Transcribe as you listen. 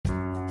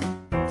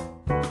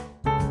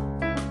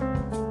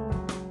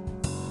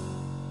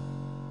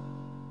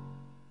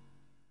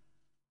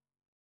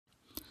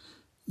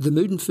The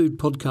Mood and Food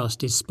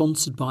podcast is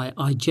sponsored by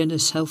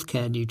iGenis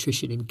Healthcare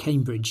Nutrition in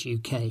Cambridge,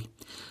 UK.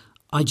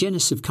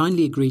 iGenis have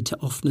kindly agreed to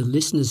offer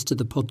listeners to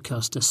the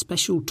podcast a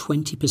special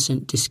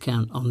 20%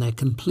 discount on their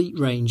complete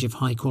range of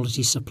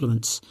high-quality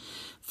supplements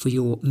for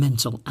your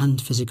mental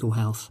and physical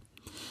health.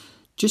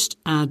 Just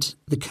add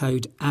the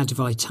code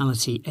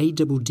ADDVITALITY,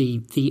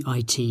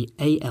 ADDVITALITY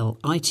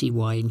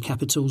in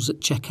capitals at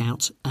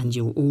checkout, and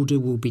your order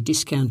will be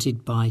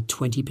discounted by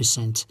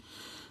 20%.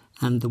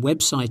 And the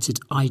website at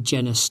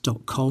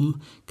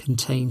iGenis.com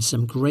contains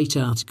some great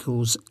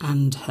articles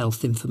and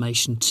health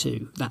information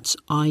too. That's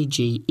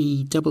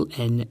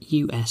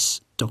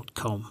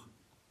IGENNUS.com.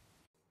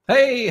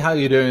 Hey, how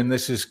you doing?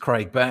 This is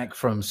Craig Beck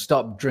from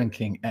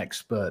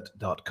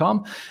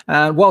StopDrinkingExpert.com,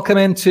 and welcome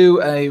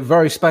into a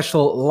very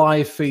special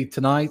live feed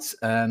tonight.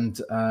 And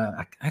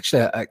I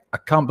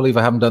can't believe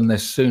I haven't done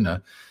this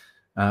sooner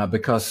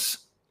because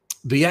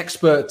the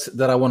expert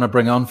that I want to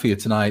bring on for you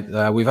tonight,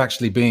 we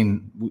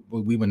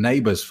were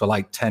neighbors for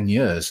like 10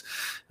 years.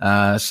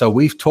 So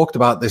we've talked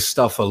about this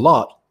stuff a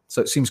lot.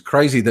 So it seems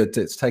crazy that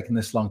it's taken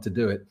this long to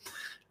do it.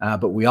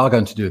 But we are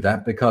going to do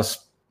that because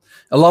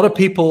a lot of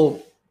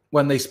people,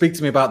 when they speak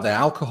to me about their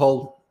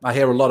alcohol, I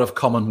hear a lot of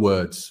common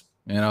words.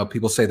 You know,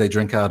 people say they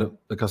drink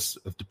because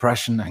of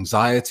depression,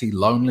 anxiety,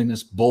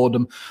 loneliness,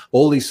 boredom,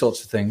 all these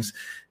sorts of things.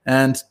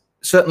 And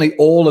certainly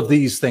all of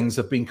these things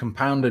have been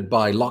compounded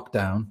by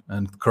lockdown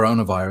and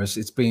coronavirus.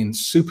 It's been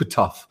super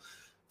tough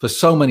for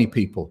so many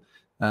people.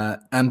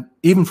 And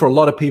even for a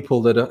lot of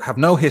people that have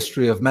no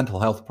history of mental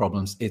health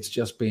problems, it's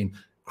just been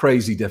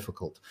crazy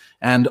difficult.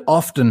 And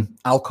often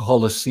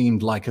alcohol has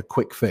seemed like a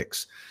quick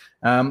fix.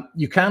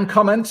 You can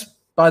comment,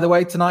 by the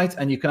way, tonight,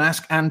 and you can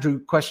ask Andrew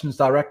questions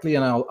directly,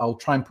 and I'll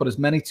try and put as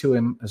many to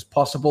him as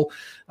possible.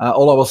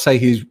 All I will say,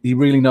 he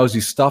really knows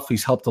his stuff.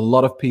 He's helped a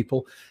lot of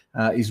people.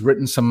 He's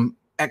written some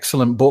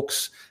excellent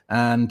books,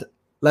 and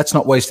let's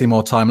not waste any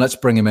more time. Let's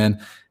bring him in.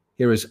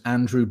 Here is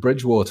Andrew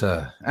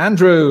Bridgewater.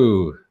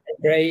 Andrew.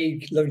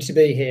 Craig, lovely to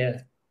be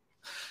here.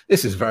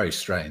 This is very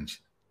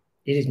strange.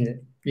 Isn't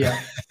it? Yeah,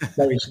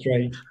 very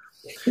strange.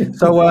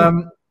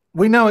 So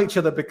we know each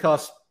other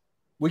because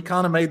we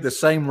kind of made the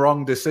same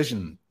wrong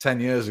decision 10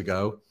 years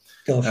ago.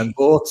 Gosh. And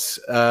bought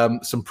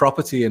some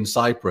property in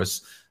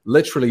Cyprus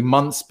literally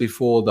months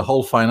before the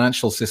whole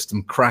financial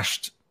system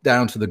crashed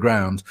down to the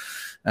ground.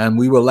 And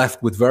we were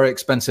left with very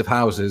expensive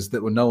houses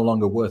that were no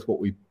longer worth what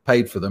we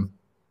paid for them.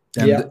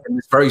 And in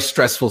this very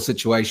stressful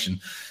situation,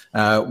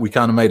 we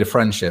kind of made a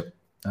friendship.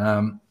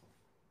 But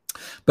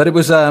it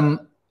was, I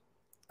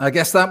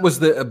guess that was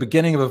the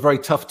beginning of a very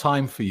tough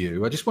time for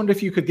you. I just wonder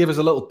if you could give us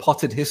a little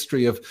potted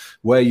history of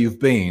where you've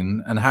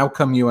been and how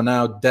come you are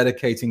now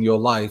dedicating your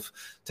life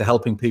to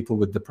helping people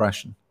with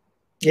depression.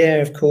 Yeah,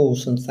 of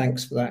course. And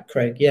thanks for that,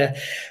 Craig. Yeah.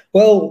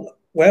 Well,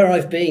 where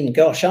I've been,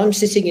 gosh, I'm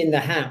sitting in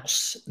the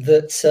house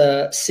that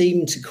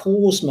seemed to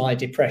cause my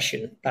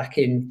depression back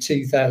in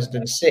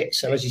 2006.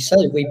 So as you say,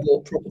 we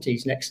bought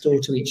properties next door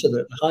to each other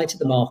at the height of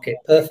the market.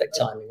 Perfect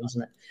timing,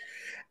 wasn't it?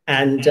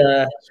 And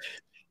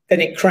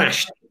then it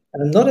crashed.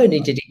 And not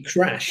only did it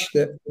crash,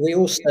 that we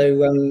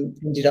also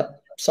ended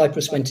up,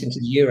 Cyprus went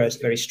into the euro at a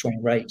very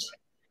strong rate.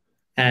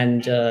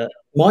 And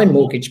my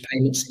mortgage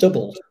payments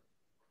doubled.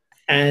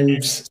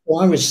 And so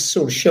I was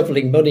sort of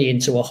shoveling money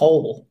into a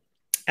hole.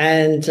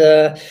 And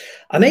I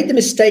made the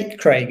mistake,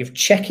 Craig, of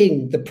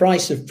checking the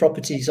price of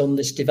properties on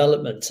this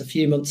development a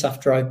few months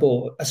after I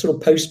bought, a sort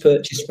of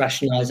post-purchase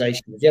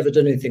rationalization. Have you ever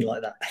done anything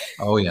like that?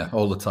 Oh, yeah,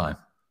 all the time.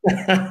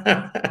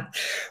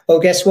 Well,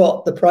 guess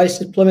what? The price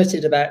had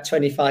plummeted about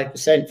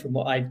 25% from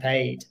what I'd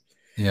paid.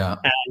 Yeah.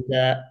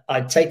 And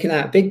I'd taken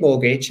out a big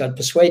mortgage. I'd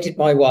persuaded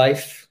my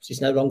wife, she's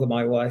no longer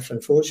my wife,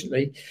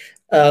 unfortunately,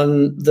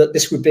 that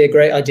this would be a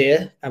great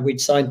idea, and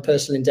we'd signed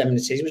personal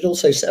indemnities. We'd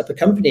also set up a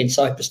company in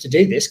Cyprus to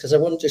do this because I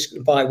wasn't just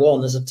going to buy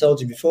one, as I've told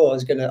you before. I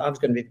was going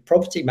to be the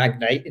property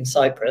magnate in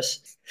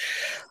Cyprus,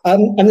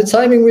 and the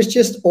timing was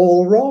just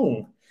all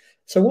wrong.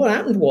 So what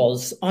happened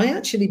was I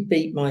actually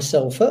beat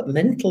myself up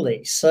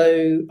mentally.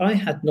 So I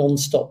had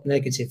non-stop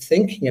negative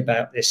thinking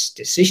about this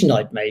decision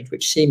I'd made,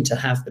 which seemed to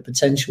have the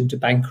potential to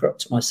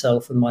bankrupt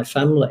myself and my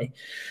family.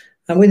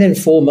 And within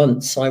 4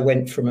 months, I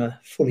went from a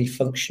fully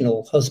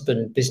functional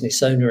husband,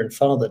 business owner and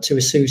father to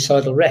a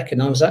suicidal wreck.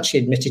 And I was actually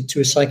admitted to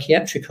a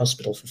psychiatric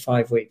hospital for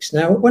 5 weeks.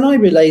 Now, when I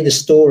relay the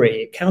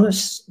story,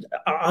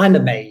 I'm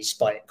amazed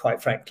by it,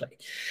 quite frankly,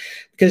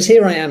 because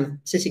here I am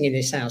sitting in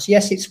this house.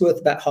 Yes, it's worth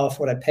about half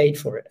what I paid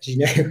for it, as you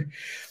know.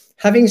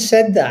 Having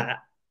said that,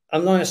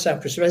 I'm not a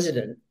Cyprus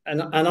resident,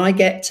 and I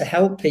get to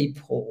help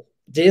people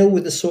deal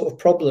with the sort of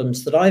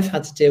problems that I've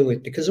had to deal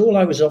with, because all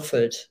I was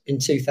offered in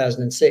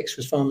 2006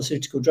 was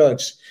pharmaceutical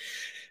drugs.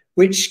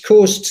 which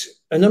caused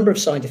a number of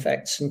side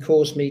effects and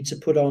caused me to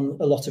put on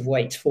a lot of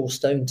weight, 4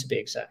 stone to be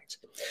exact.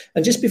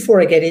 And just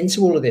before I get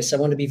into all of this, I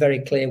want to be very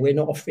clear, we're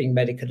not offering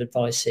medical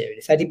advice here.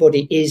 If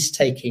anybody is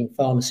taking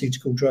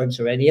pharmaceutical drugs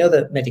or any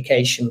other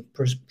medication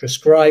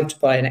prescribed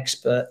by an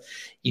expert,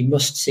 you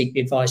must seek the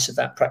advice of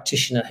that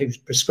practitioner who's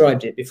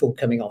prescribed it before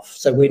coming off.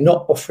 So we're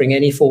not offering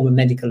any form of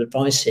medical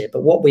advice here.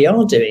 But what we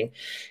are doing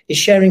is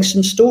sharing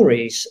some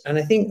stories. And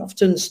I think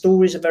often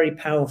stories are very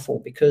powerful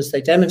because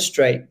they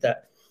demonstrate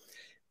that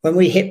when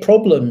we hit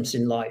problems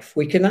in life,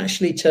 we can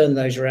actually turn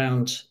those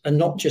around and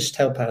not just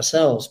help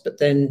ourselves, but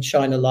then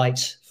shine a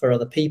light for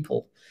other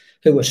people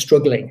who are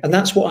struggling. And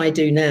that's what I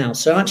do now.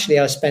 So actually,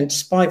 I spent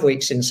 5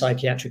 weeks in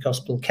psychiatric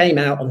hospital, came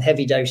out on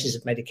heavy doses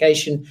of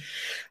medication.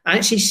 I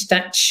actually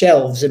stacked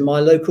shelves in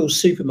my local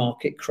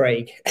supermarket,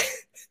 Craig,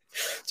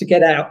 to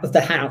get out of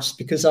the house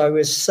because I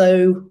was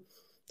so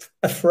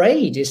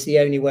afraid is the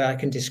only way I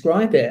can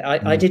describe it.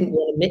 I didn't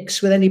want to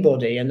mix with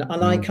anybody. And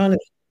I kind of,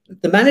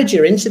 the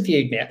manager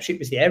interviewed me, actually it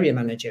was the area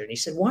manager, and he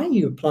said, why are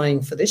you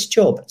applying for this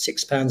job at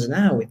 £6 an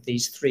hour with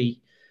these 3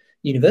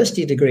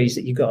 university degrees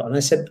that you got?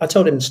 And I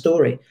told him the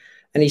story,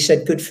 and he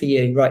said, good for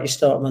you, right, you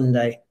start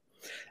Monday.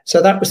 So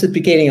that was the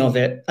beginning of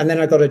it. And then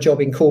I got a job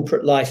in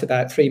corporate life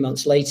about 3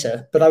 months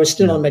later, but I was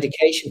still on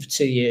medication for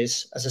 2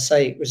 years. As I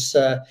say, it was,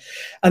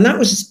 and that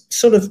was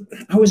sort of,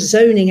 I was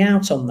zoning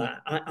out on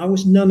that. I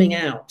was numbing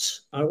out.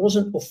 I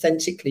wasn't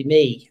authentically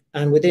me.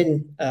 And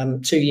within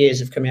 2 years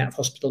of coming out of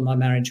hospital, my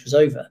marriage was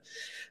over.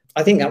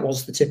 I think that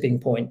was the tipping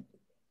point.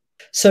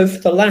 So for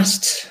the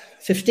last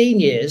 15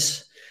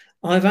 years,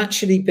 I've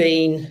actually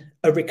been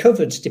a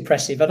recovered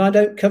depressive, and I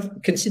don't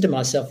consider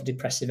myself a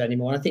depressive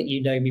anymore. I think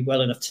you know me well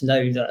enough to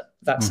know that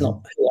that's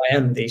not who I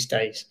am these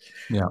days.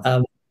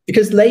 Yeah.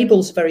 Because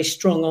labels are very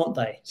strong, aren't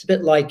they? It's a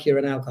bit like you're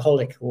an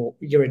alcoholic or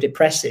you're a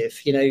depressive.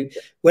 You know,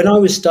 when I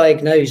was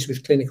diagnosed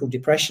with clinical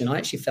depression, I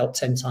actually felt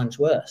 10 times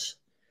worse.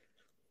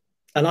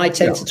 And I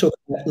tend to talk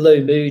about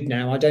low mood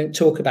now. I don't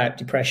talk about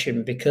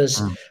depression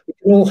because we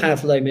can all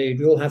have low mood.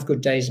 We all have good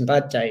days and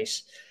bad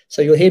days.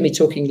 So you'll hear me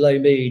talking low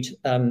mood.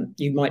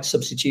 You might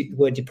substitute the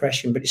word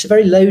depression, but it's a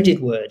very loaded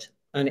word,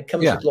 and it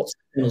comes with lots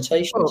of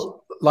connotations.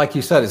 Well, like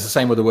you said, it's the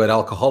same with the word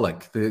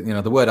alcoholic.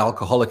 The word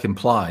alcoholic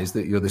implies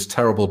that you're this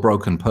terrible,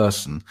 broken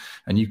person,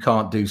 and you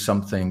can't do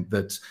something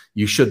that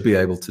you should be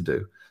able to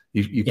do.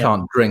 You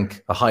can't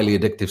drink a highly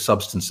addictive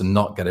substance and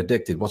not get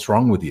addicted. What's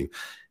wrong with you?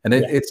 And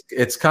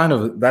it's kind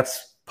of,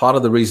 that's part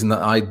of the reason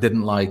that I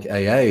didn't like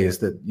AA is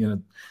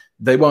that,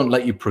 they won't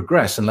let you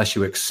progress unless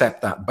you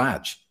accept that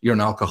badge. You're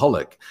an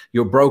alcoholic,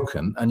 you're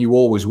broken, and you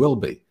always will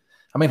be.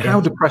 I mean, how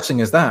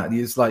depressing is that?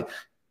 It's like,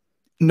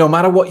 no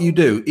matter what you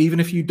do, even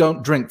if you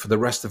don't drink for the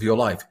rest of your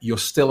life, you're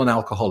still an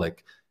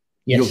alcoholic.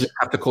 Yes. You'll just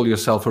have to call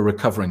yourself a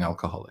recovering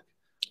alcoholic.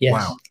 Yes.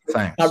 Wow,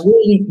 thanks. I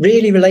really,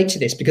 really relate to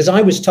this because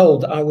I was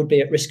told that I would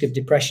be at risk of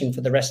depression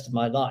for the rest of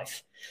my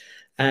life.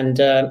 And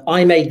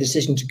I made the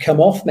decision to come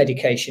off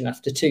medication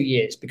after 2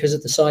 years because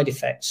of the side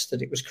effects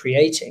that it was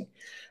creating.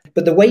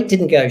 But the weight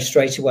didn't go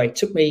straight away. It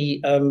took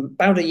me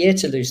about a year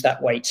to lose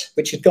that weight,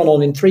 which had gone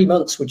on in 3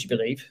 months, would you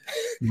believe?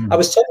 I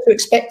was told to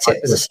expect it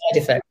as a side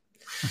effect.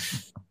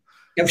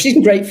 Which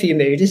isn't great for your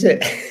mood, is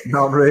it?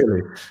 Not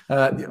really.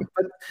 But,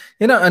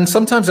 and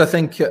sometimes I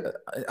think,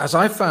 as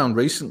I found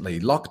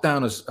recently,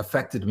 lockdown has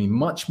affected me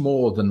much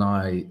more than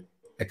I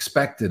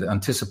expected,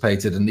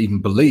 anticipated, and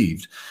even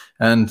believed.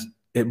 And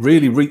it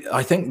really,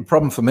 I think the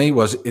problem for me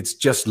was it's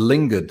just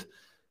lingered.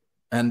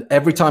 And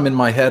every time in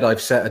my head, I've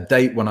set a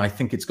date when I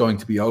think it's going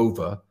to be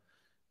over.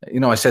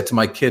 I said to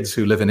my kids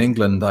who live in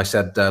England, I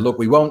said, look,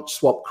 we won't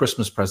swap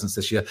Christmas presents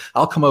this year.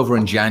 I'll come over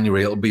in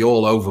January. It'll be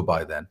all over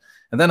by then.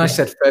 And then I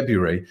said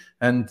February,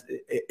 and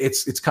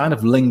it's kind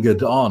of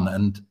lingered on.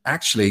 And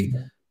actually,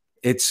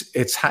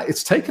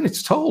 it's taken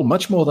its toll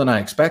much more than I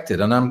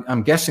expected. And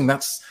I'm guessing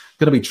that's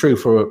going to be true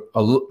for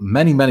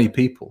many, many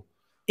people.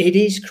 It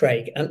is,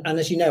 Craig. And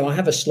as you know, I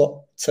have a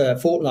slot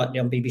fortnightly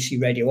on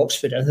BBC Radio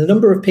Oxford, and the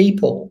number of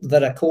people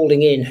that are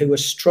calling in who are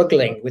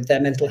struggling with their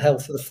mental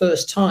health for the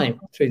first time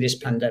through this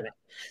pandemic.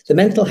 The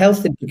mental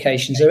health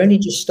implications are only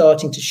just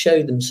starting to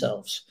show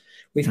themselves.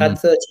 We've had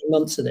 13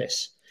 months of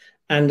this,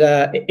 and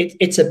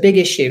it's a big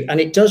issue, and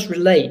it does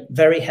relate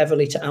very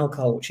heavily to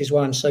alcohol, which is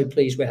why I'm so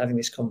pleased we're having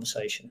this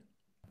conversation.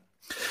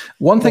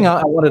 One thing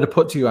I wanted to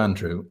put to you,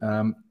 Andrew,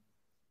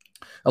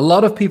 a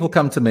lot of people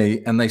come to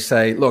me and they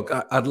say, look,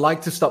 I'd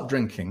like to stop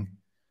drinking,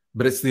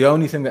 but it's the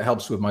only thing that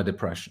helps with my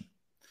depression.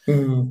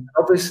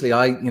 Obviously,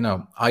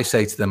 I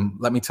say to them,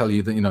 let me tell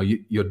you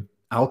that, your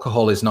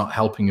alcohol is not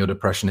helping your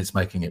depression. It's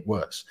making it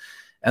worse.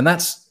 And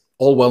that's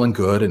all well and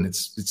good. And it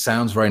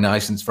sounds very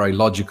nice and it's very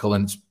logical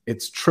and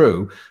it's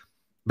true.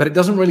 But it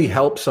doesn't really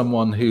help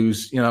someone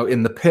who's,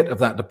 in the pit of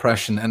that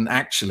depression. And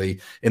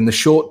actually, in the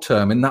short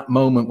term, in that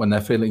moment when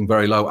they're feeling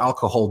very low,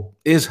 alcohol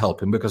is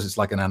helping because it's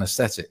like an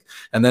anesthetic.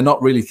 And they're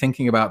not really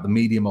thinking about the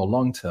medium or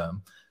long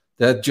term.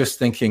 They're just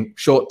thinking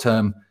short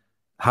term,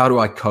 how do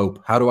I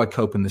cope? How do I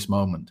cope in this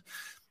moment?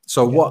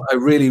 So what I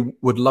really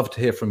would love to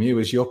hear from you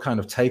is your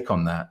kind of take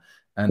on that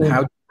and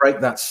how to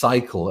break that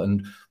cycle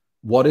and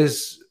what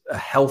is a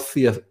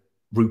healthier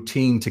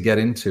routine to get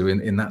into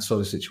in that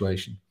sort of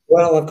situation?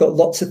 Well, I've got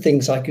lots of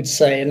things I could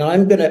say, and I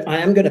am going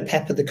to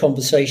pepper the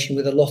conversation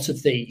with a lot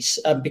of these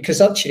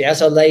because actually,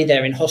 as I lay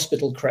there in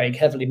hospital, Craig,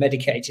 heavily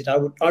medicated,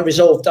 I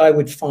resolved I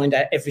would find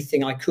out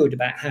everything I could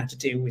about how to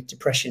deal with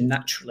depression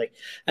naturally,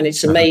 and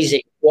it's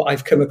amazing what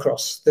I've come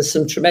across. There's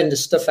some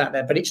tremendous stuff out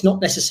there, but it's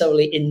not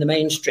necessarily in the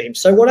mainstream.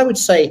 So, what I would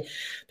say,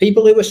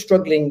 people who are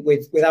struggling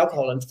with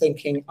alcohol and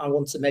thinking I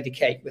want to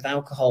medicate with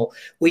alcohol,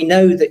 we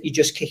know that you're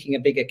just kicking a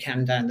bigger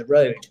can down the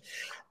road.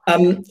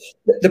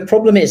 The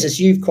problem is, as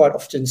you've quite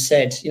often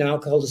said,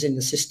 alcohol is in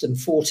the system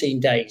 14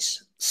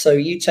 days. So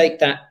you take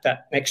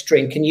that next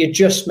drink and you're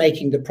just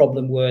making the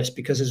problem worse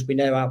because, as we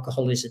know,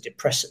 alcohol is a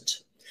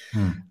depressant.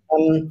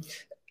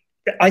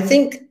 I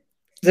think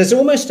there's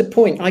almost a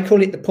point, I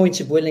call it the point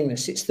of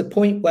willingness. It's the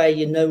point where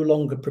you're no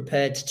longer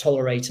prepared to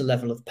tolerate a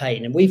level of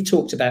pain. And we've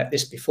talked about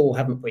this before,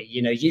 haven't we?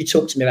 You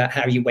talked to me about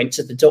how you went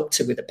to the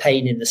doctor with a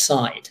pain in the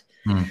side.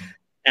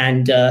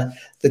 And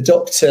the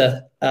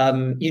doctor,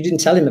 you didn't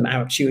tell him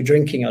how much you were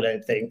drinking, I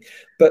don't think.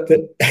 But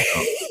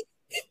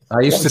I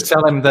used to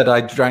tell him that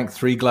I drank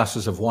 3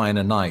 glasses of wine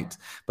a night,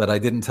 but I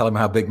didn't tell him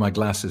how big my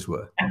glasses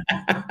were.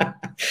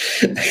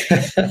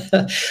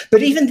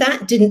 But even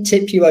that didn't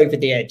tip you over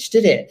the edge,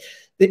 did it?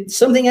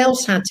 Something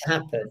else had to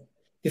happen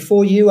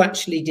before you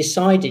actually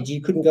decided you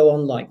couldn't go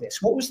on like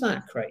this. What was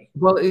that, Craig?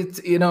 Well,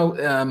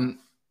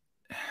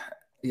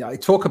 I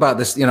talk about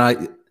this,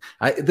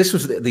 this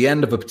was the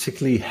end of a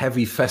particularly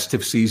heavy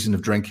festive season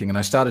of drinking, and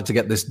I started to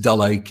get this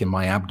dull ache in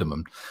my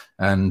abdomen,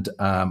 and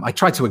I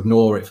tried to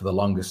ignore it for the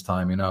longest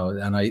time,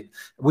 and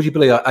would you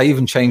believe I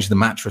even changed the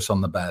mattress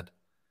on the bed?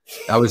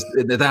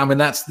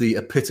 That's the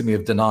epitome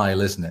of denial,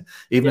 isn't it?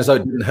 Even as though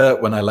it didn't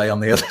hurt when I lay on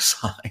the other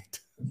side.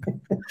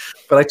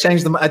 But I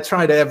changed them. I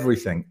tried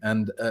everything,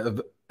 and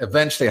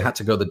eventually I had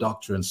to go to the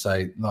doctor and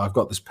say, no, I've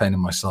got this pain in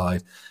my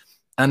side.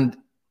 And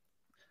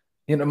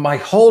my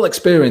whole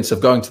experience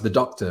of going to the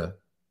doctor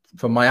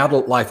from my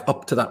adult life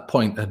up to that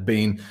point had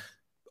been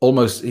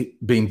almost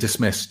being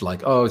dismissed,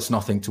 like, oh, it's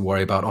nothing to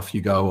worry about, off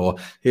you go, or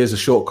here's a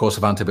short course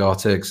of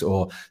antibiotics,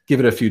 or give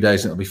it a few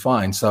days and it'll be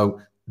fine. So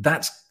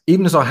that's,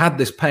 even as I had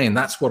this pain,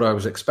 that's what I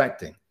was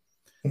expecting.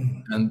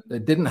 And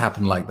it didn't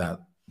happen like that.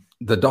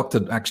 The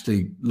doctor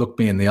actually looked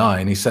me in the eye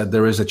and he said,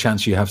 there is a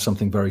chance you have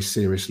something very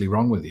seriously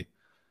wrong with you.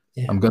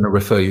 I'm going to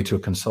refer you to a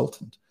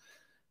consultant.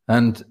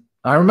 And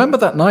I remember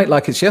that night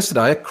like it's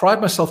yesterday. I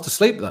cried myself to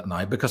sleep that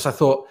night because I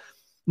thought,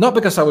 not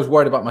because I was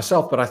worried about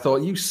myself, but I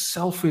thought, you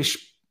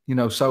selfish,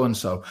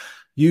 so-and-so,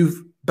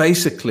 you've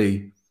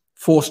basically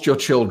forced your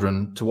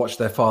children to watch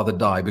their father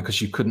die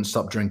because you couldn't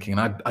stop drinking.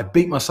 And I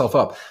beat myself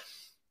up,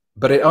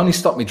 but it only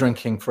stopped me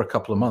drinking for a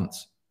couple of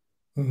months.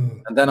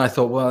 And then I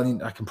thought,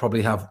 well, I can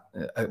probably have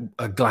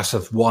a glass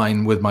of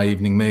wine with my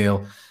evening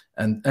meal.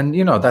 And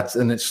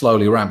it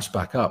slowly ramps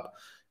back up.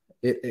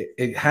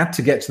 It had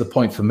to get to the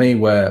point for me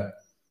where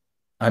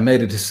I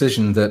made a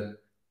decision that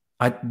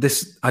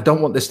I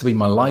don't want this to be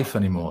my life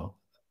anymore.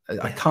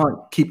 I can't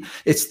keep,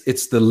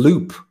 it's the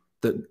loop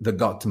that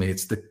got to me.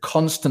 It's the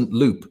constant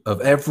loop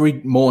of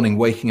every morning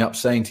waking up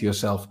saying to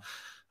yourself,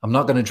 I'm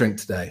not going to drink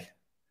today.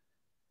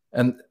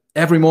 And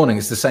every morning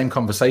it's the same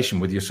conversation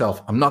with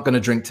yourself. I'm not going to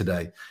drink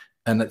today.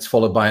 And it's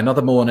followed by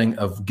another morning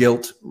of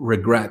guilt,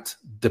 regret,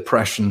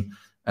 depression,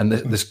 and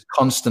this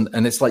constant,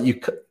 and it's like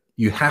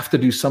you have to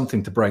do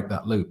something to break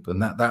that loop.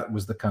 And that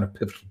was the kind of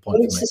pivotal point.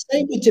 Well, it's the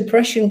same with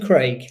depression,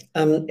 Craig.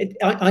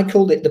 I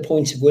called it the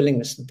point of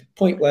willingness, the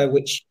point where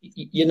which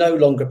you're no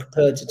longer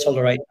prepared to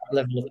tolerate that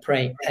level of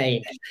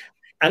pain.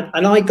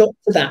 And I got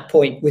to that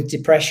point with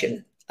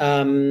depression.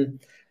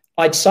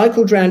 I'd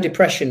cycled around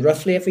depression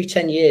roughly every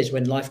 10 years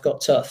when life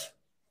got tough.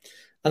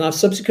 And I've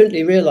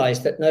subsequently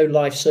realized that no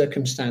life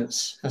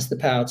circumstance has the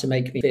power to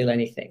make me feel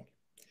anything.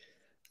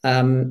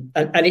 And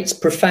it's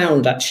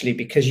profound, actually,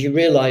 because you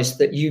realize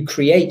that you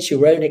create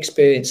your own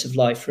experience of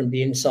life from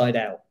the inside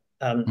out.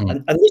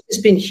 And this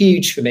has been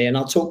huge for me, and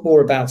I'll talk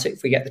more about it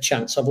if we get the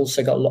chance. I've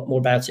also got a lot more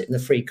about it in the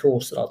free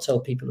course that I'll tell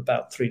people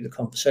about through the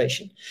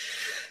conversation.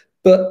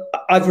 But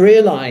I've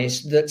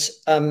realized that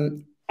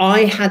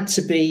I had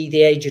to be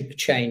the agent of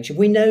change. And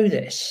we know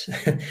this.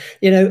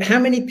 How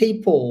many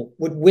people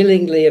would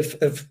willingly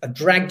have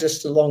dragged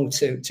us along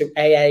to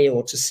AA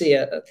or to see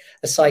a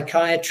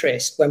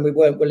psychiatrist when we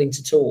weren't willing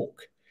to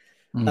talk?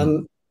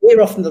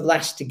 We're often the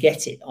last to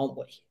get it, aren't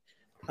we?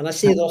 And I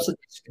see lots of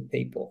this with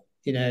people.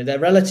 Their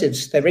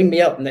relatives, they ring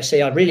me up and they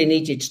say, I really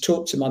need you to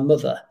talk to my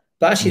mother.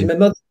 But actually,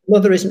 my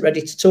mother isn't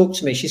ready to talk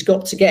to me. She's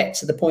got to get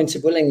to the point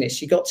of willingness.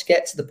 She's got to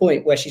get to the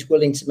point where she's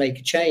willing to make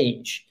a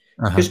change.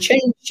 Because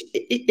change,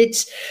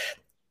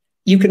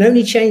 you can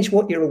only change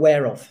what you're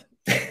aware of.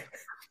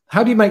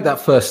 How do you make that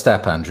first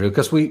step, Andrew?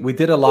 Because we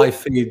did a live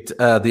feed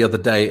the other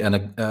day, and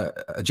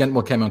a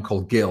gentleman came on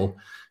called Gil.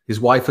 His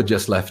wife had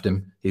just left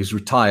him. He was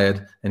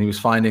retired, and he was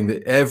finding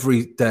that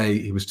every day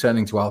he was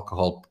turning to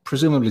alcohol,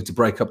 presumably to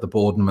break up the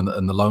boredom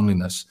and the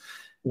loneliness.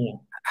 Yeah.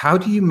 How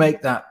do you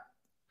make that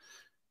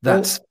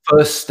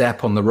first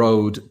step on the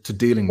road to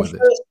dealing with it? The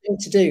first thing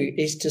to do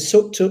is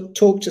to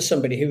talk to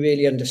somebody who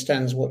really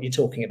understands what you're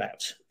talking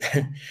about.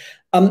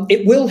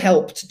 It will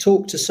help to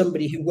talk to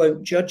somebody who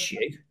won't judge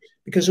you,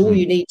 because all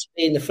you need to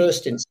be in the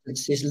first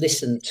instance is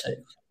listened to.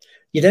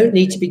 You don't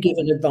need to be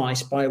given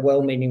advice by a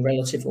well-meaning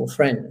relative or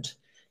friend.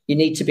 You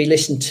need to be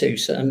listened to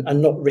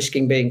and not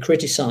risking being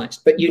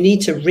criticised. But you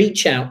need to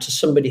reach out to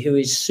somebody who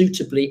is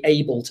suitably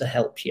able to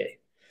help you.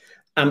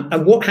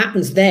 And what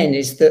happens then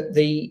is that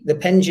the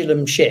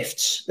pendulum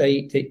shifts.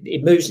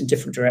 It moves in a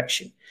different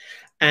direction.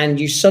 And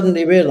you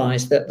suddenly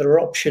realise that there are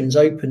options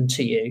open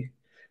to you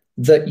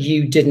that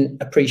you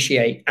didn't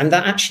appreciate, and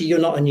that actually you're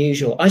not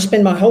unusual. I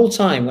spend my whole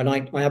time when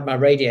I have my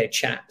radio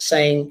chat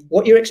saying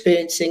what you're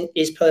experiencing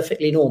is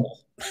perfectly normal.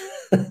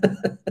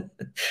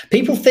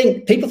 People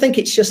think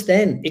it's just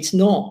them. It's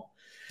not.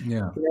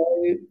 Yeah.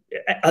 You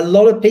know, a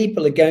lot of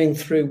people are going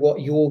through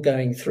what you're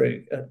going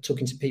through,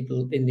 talking to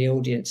people in the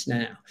audience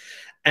now.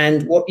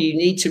 And what you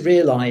need to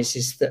realize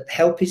is that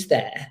help is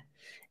there.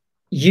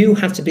 You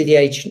have to be the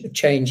agent of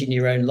change in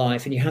your own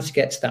life, and you have to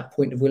get to that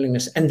point of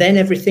willingness, and then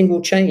everything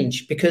will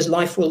change, because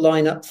life will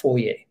line up for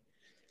you.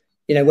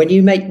 You know, when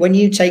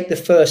you take the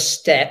first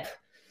step,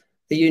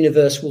 the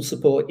universe will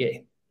support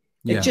you.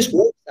 Yeah. It just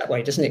works that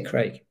way, doesn't it,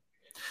 Craig?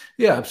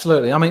 Yeah,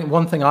 absolutely. I mean,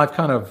 one thing I've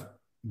kind of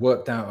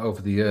worked out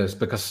over the years,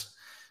 because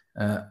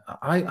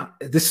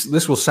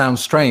this will sound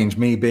strange,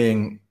 me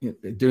doing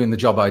the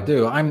job I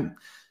do. I'm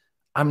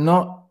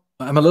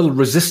a little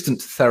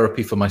resistant to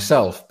therapy for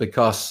myself,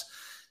 because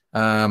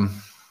I'm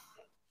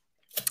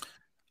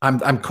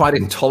quite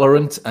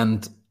intolerant,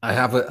 and I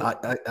have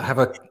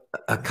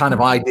a kind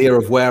of idea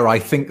of where I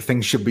think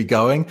things should be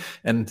going.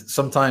 And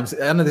sometimes,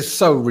 and it's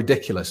so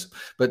ridiculous,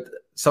 but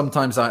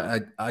sometimes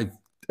I've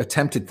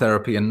attempted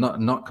therapy and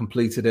not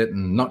completed it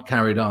and not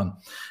carried on.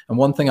 And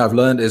one thing I've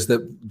learned is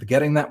that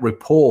getting that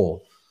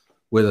rapport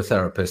with a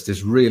therapist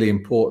is really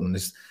important.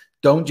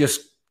 Don't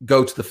just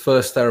go to the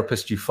first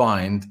therapist you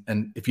find,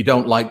 and if you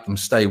don't like them,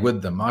 stay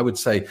with them. I would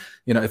say,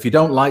 you know, if you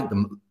don't like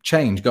them,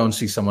 change, go and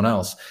see someone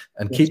else,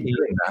 and keep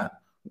doing that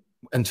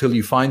until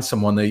you find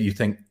someone that you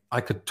think,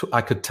 I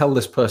could tell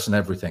this person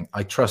everything.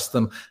 I trust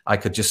them. I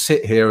could just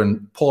sit here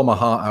and pour my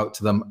heart out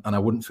to them, and I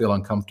wouldn't feel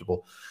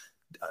uncomfortable.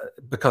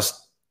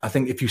 Because I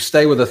think if you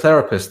stay with a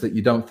therapist that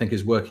you don't think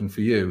is working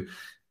for you,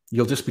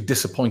 you'll just be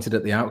disappointed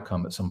at the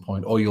outcome at some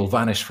point, or you'll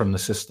vanish from the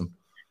system.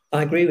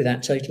 I agree with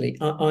that totally.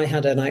 I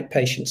had an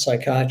outpatient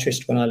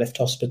psychiatrist when I left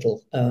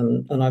hospital,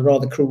 and I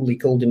rather cruelly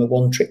called him a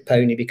one-trick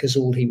pony, because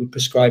all he would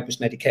prescribe was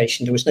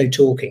medication. There was no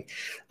talking.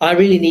 I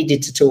really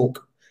needed to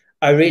talk.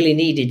 I really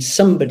needed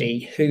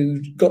somebody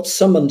who got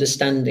some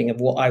understanding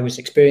of what I was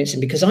experiencing,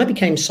 because I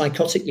became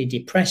psychotically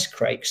depressed,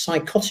 Craig.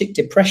 Psychotic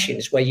depression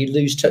is where you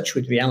lose touch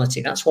with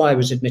reality. That's why I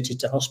was admitted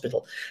to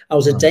hospital. I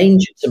was a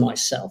danger to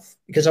myself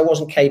because I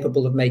wasn't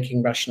capable of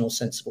making rational,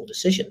 sensible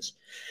decisions.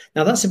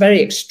 Now, that's a very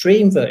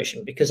extreme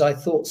version, because I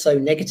thought so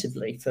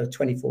negatively for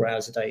 24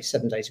 hours a day,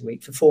 7 days a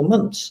week for 4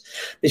 months.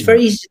 It's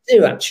very easy to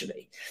do,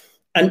 actually.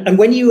 And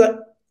when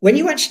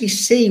you actually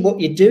see what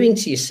you're doing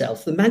to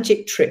yourself, the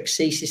magic trick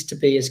ceases to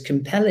be as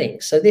compelling.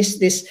 So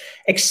this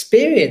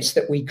experience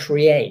that we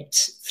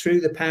create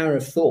through the power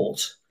of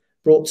thought,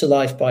 brought to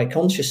life by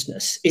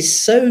consciousness, is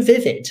so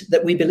vivid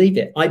that we believe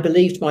it. I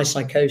believed my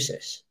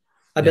psychosis.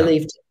 I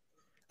believed it.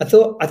 I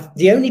thought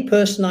the only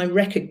person I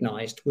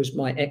recognized was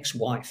my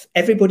ex-wife.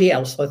 Everybody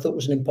else I thought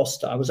was an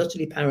imposter. I was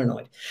utterly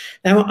paranoid.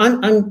 Now,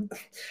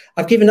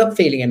 I've given up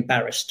feeling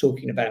embarrassed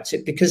talking about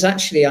it, because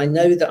actually I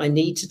know that I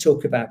need to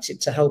talk about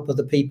it to help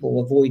other people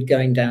avoid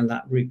going down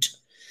that route.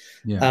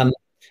 Yeah.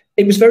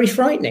 It was very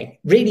frightening,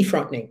 really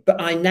frightening.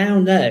 But I now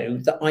know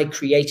that I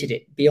created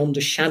it beyond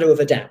a shadow of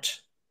a doubt.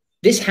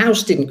 This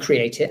house didn't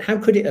create it. How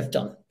could it have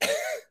done?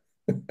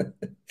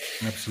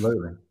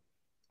 Absolutely.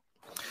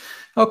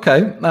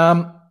 Okay.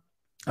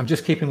 I'm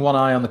just keeping one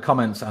eye on the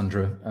comments,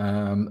 Andrew,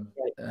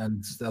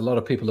 and a lot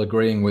of people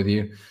agreeing with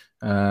you.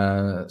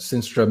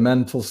 Sinstra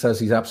Mental says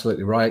he's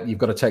absolutely right. You've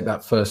got to take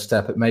that first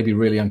step. It may be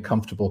really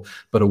uncomfortable,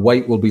 but a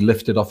weight will be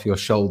lifted off your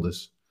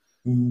shoulders.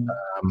 And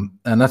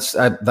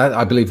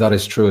I believe that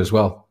is true as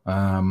well.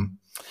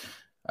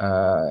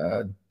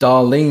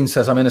 Darlene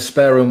says, I'm in a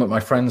spare room at my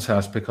friend's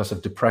house because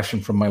of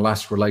depression from my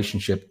last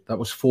relationship. That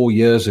was 4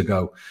 years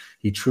ago.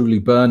 He truly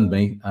burned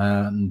me,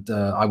 and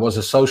I was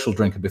a social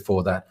drinker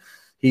before that.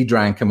 He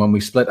drank, and when we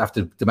split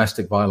after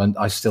domestic violence,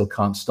 I still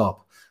can't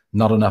stop.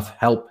 Not enough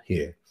help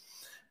here.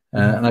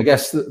 And I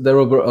guess there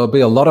will be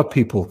a lot of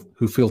people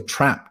who feel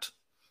trapped.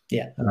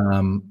 Yeah.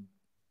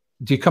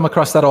 Do you come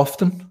across that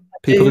often?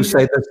 People who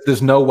say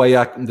there's no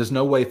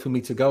way for me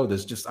to go.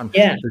 There's just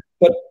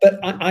But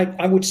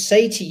I would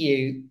say to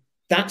you,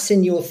 that's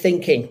in your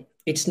thinking.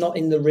 It's not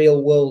in the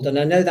real world. And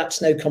I know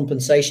that's no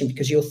compensation,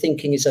 because your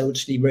thinking is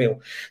actually real.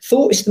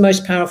 Thought is the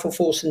most powerful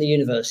force in the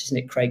universe, isn't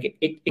it, Craig?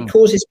 It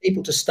causes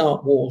people to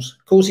start wars,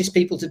 causes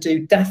people to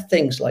do daft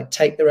things like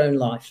take their own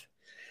life,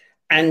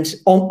 and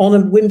on a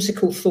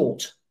whimsical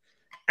thought.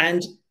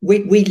 And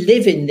we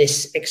live in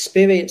this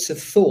experience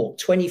of thought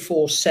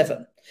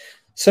 24/7.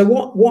 So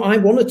what I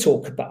want to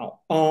talk about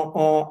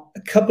are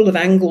a couple of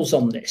angles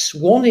on this.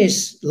 One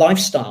is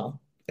lifestyle,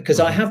 because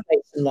I have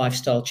made some certain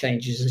lifestyle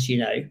changes, as you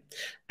know.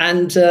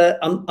 And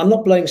I'm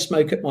not blowing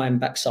smoke at my own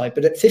backside,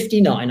 but at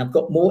 59, I've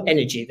got more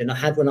energy than I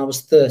had when I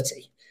was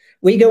 30.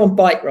 We go on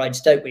bike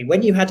rides, don't we?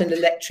 When you had an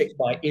electric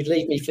bike, you'd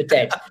leave me for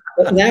dead.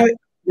 But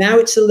now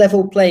it's a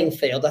level playing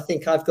field. I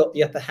think I've got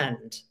the upper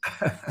hand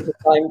for the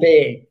time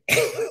being.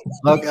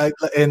 Look,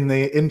 in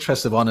the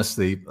interest of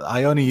honesty,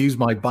 I only use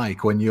my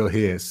bike when you're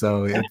here.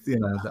 So,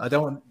 I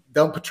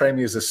don't portray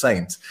me as a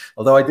saint,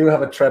 although I do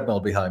have a treadmill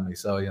behind me.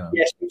 So,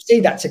 Yes, you see,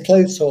 that's a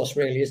clothes horse,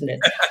 really, isn't it?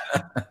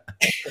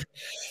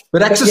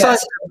 But exercise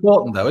is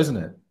important, though, isn't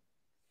it?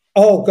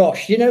 Oh,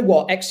 gosh. You know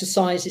what?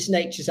 Exercise is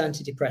nature's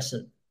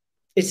antidepressant.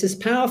 It's as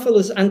powerful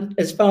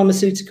as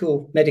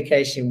pharmaceutical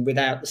medication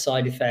without the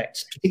side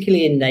effects,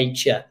 particularly in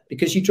nature,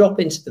 because you drop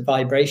into the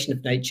vibration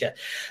of nature.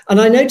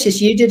 And I noticed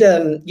you did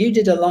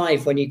a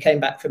live when you came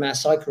back from our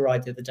cycle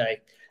ride the other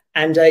day,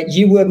 and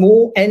you were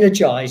more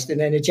energized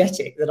and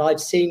energetic than I'd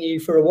seen you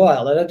for a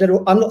while. And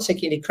I'm not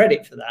taking any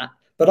credit for that,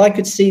 but I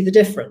could see the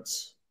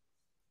difference.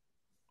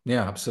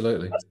 Yeah,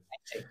 absolutely.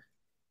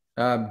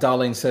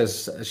 Darlene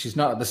says she's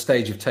not at the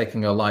stage of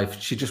taking her life.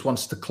 She just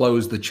wants to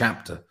close the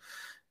chapter.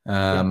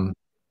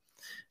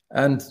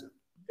 And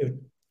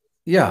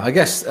yeah, I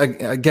guess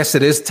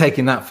it is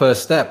taking that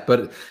first step,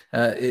 but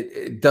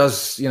it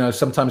does,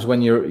 sometimes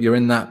when you're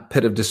in that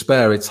pit of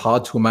despair, it's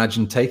hard to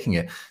imagine taking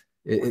it.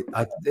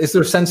 Is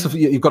there a sense of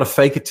you've got to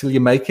fake it till you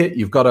make it?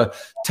 You've got to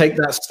take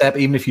that step,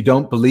 even if you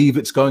don't believe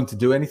it's going to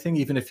do anything,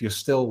 even if you're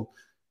still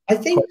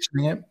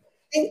questioning it?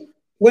 I think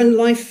when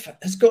life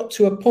has got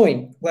to a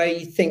point where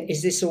you think,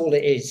 is this all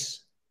it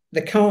is?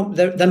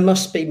 There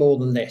must be more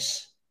than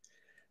this.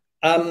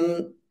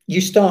 You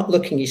start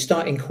looking, you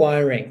start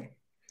inquiring.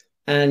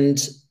 And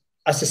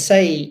as I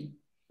say,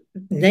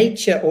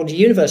 nature or the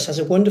universe has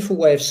a wonderful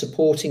way of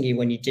supporting you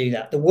when you do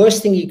that. The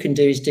worst thing you can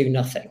do is do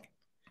nothing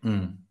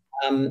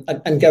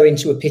and go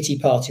into a pity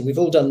party. We've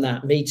all done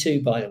that. Me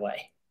too, by the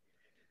way.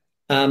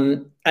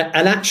 And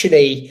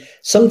actually,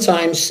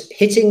 sometimes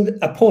hitting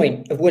a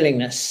point of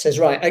willingness says,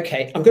 right,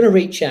 okay, I'm going to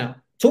reach out.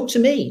 Talk to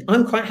me.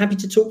 I'm quite happy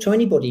to talk to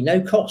anybody,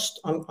 no cost.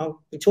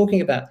 I'll be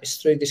talking about this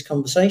through this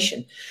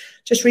conversation.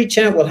 Just reach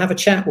out. We'll have a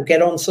chat. We'll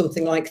get on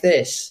something like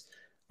this.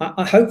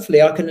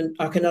 Hopefully, I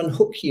can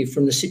unhook you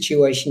from the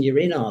situation you're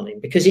in, Arlene,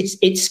 because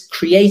it's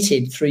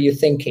created through your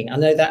thinking. I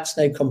know that's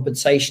no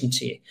compensation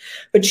to you,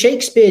 but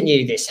Shakespeare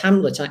knew this.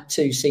 Hamlet, Act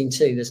 2, Scene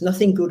 2. There's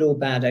nothing good or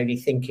bad, only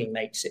thinking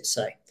makes it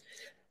so.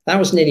 That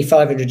was nearly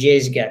 500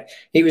 years ago.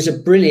 He was a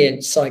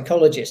brilliant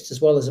psychologist as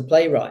well as a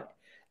playwright.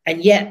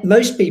 And yet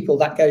most people,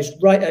 that goes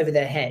right over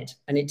their head.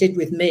 And it did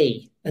with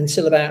me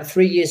until about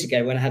 3 years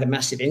ago when I had a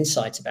massive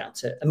insight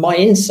about it. And my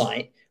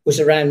insight was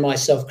around my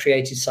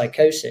self-created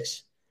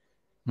psychosis.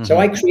 Mm-hmm. So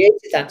I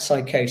created that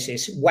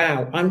psychosis.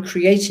 Wow, I'm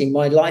creating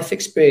my life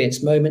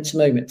experience moment to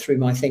moment through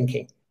my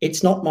thinking.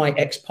 It's not my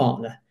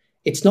ex-partner.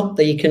 It's not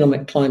the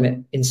economic climate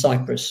in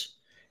Cyprus.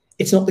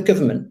 It's not the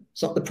government.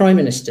 It's not the prime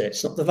minister.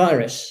 It's not the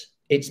virus.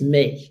 It's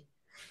me.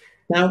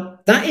 Now,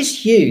 that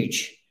is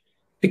huge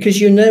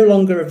because you're no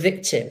longer a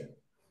victim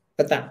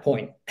at that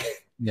point.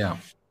 Yeah.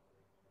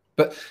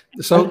 But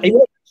so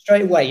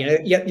straight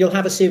away, you'll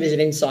have a series of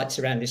insights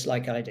around this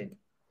like I did.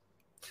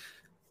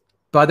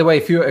 By the way,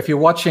 if you're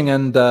watching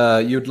and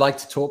you'd like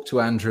to talk to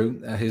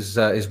Andrew, his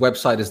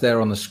website is there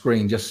on the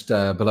screen just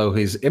below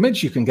his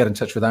image. You can get in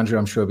touch with Andrew.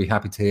 I'm sure he'll be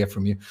happy to hear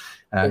from you.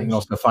 You can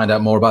also find out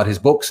more about his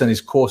books and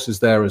his courses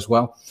there as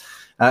well.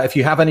 If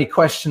you have any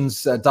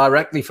questions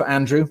directly for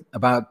Andrew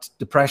about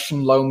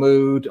depression, low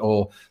mood,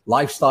 or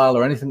lifestyle,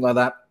 or anything like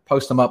that,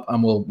 post them up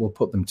and we'll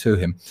put them to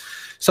him.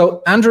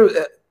 So, Andrew,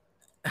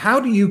 how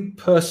do you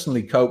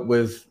personally cope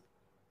with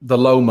the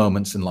low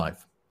moments in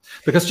life?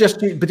 Because just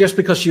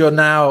because you're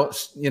now,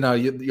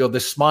 you're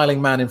this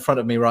smiling man in front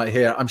of me right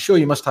here, I'm sure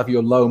you must have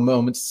your low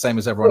moments the same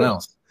as everyone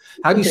else.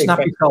 How do you snap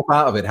yourself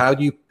out of it? How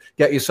do you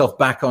get yourself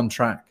back on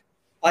track?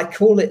 I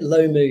call it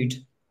low mood,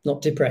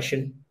 not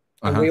depression.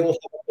 And we all have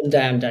up and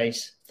down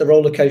days, the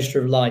roller coaster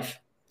of life.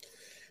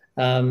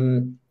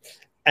 And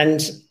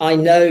I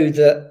know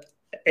that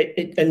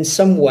in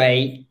some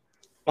way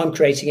I'm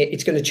creating it.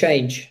 It's going to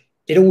change.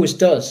 It always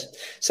does.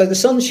 So the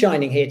sun's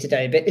shining here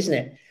today a bit, isn't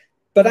it?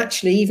 But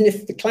actually, even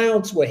if the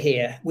clouds were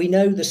here, we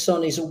know the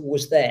sun is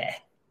always there.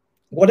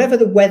 Whatever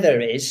the weather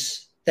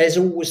is, there's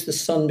always the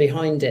sun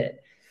behind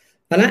it.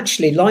 And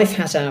actually, life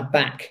has our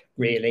back,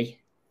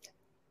 really.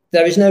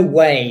 There is no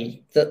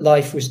way that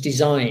life was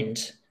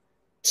designed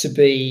to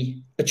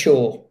be a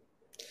chore.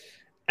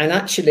 And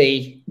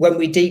actually, when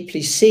we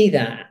deeply see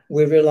that,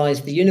 we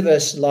realize the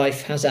universe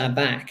life has our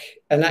back.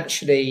 And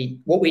actually,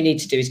 what we need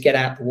to do is get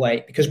out of the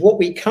way, because what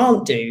we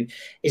can't do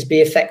is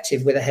be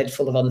effective with a head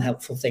full of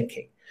unhelpful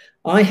thinking.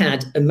 I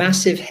had a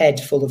massive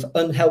head full of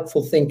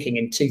unhelpful thinking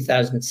in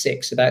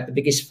 2006 about the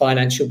biggest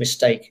financial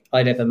mistake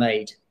I'd ever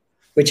made,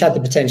 which had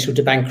the potential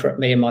to bankrupt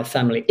me and my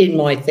family in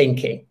my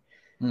thinking.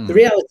 The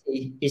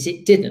reality is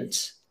it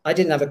didn't. I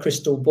didn't have a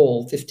crystal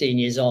ball 15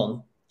 years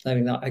on,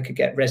 knowing that I could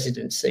get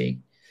residency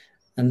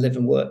and live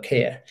and work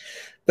here.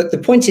 But the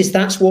point is,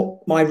 that's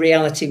what my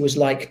reality was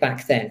like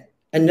back then.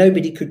 And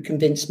nobody could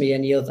convince me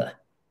any other.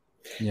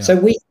 Yeah. So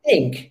we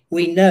think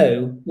we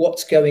know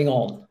what's going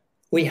on.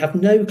 We have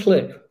no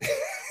clue.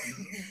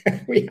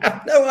 We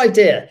have no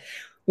idea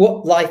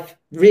what life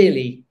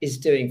really is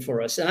doing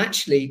for us. And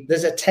actually,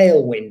 there's a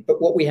tailwind,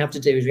 but what we have to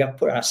do is we have to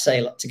put our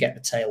sail up to get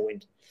the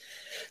tailwind.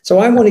 So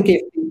I want to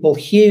give people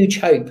huge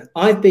hope.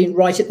 I've been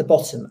right at the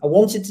bottom. I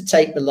wanted to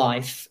take the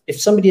life.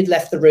 If somebody had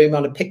left the room,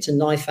 I'd have picked a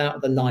knife out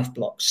of the knife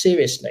block.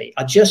 Seriously,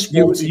 I just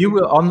wanted. You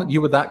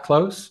were that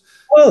close?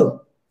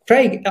 Oh,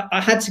 Craig,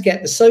 I had to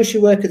get the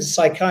social worker, the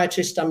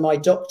psychiatrist, and my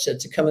doctor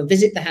to come and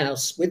visit the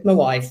house with my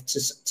wife.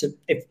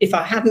 If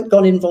I hadn't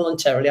gone in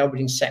voluntarily, I would have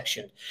been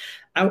sectioned.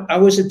 I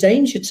was a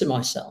danger to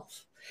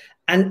myself,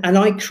 and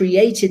I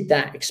created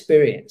that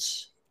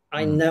experience.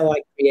 I know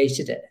I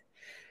created it.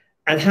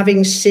 And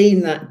having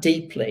seen that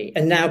deeply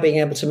and now being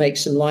able to make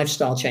some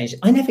lifestyle changes,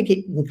 I never get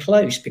even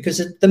close, because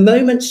at the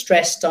moment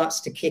stress starts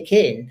to kick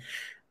in,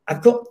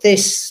 I've got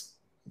this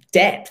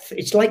depth.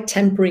 It's like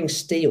tempering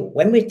steel.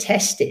 When we're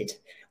tested,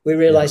 we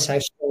realize how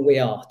strong we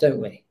are, don't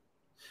we?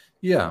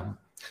 Yeah.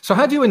 So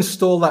how do you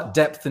install that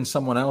depth in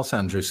someone else,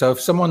 Andrew? So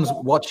if someone's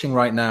watching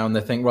right now and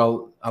they think,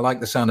 well, I like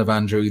the sound of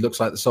Andrew, he looks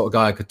like the sort of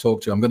guy I could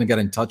talk to, I'm going to get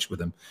in touch with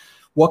him.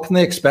 What can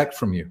they expect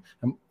from you?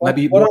 And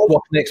maybe what can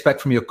they expect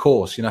from your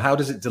course? You know, how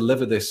does it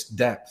deliver this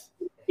depth?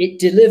 It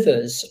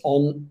delivers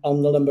on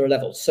the number of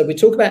levels. So we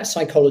talk about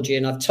psychology,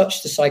 and I've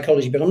touched the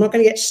psychology, but I'm not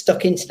going to get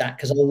stuck into that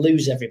because I'll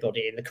lose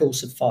everybody in the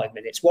course of 5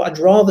 minutes. What I'd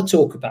rather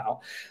talk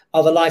about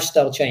are the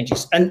lifestyle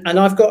changes. And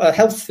I've got a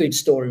health food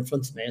store in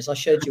front of me, as I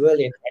showed you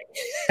earlier.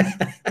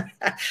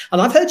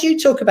 And I've heard you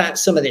talk about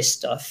some of this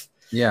stuff.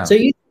 Yeah. So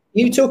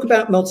you talk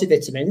about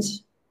multivitamins.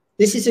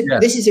 This is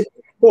a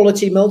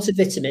quality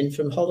multivitamin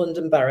from Holland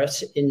and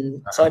Barrett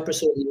in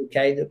Cyprus or the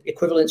UK. The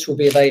equivalents will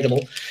be available.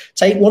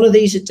 Take one of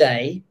these a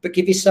day, but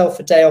give yourself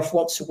a day off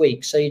once a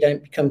week so you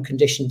don't become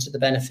conditioned to the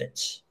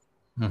benefits.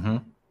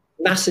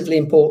 Massively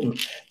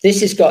important.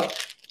 This has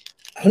got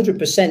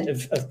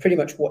 100% of pretty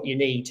much what you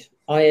need.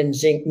 Iron,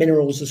 zinc,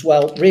 minerals as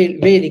well. Really,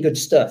 really good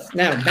stuff.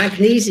 Now,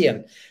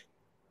 magnesium.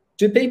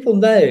 Do people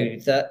know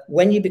that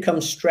when you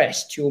become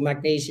stressed, your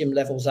magnesium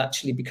levels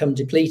actually become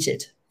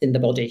depleted in the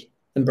body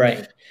and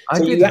brain?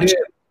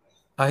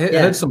 I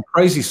heard some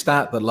crazy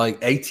stat that like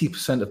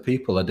 80% of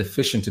people are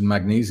deficient in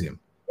magnesium.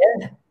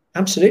 Yeah,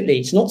 absolutely.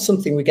 It's not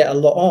something we get a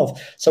lot of.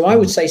 So I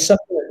would say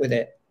supplement with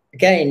it.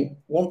 Again,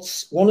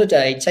 one a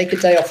day, take a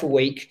day off a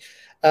week.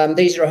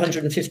 These are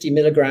 150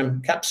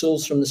 milligram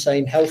capsules from the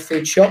same health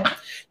food shop.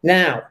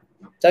 Now,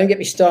 don't get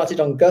me started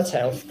on gut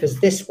health, because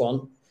this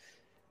one,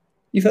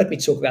 you've heard me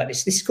talk about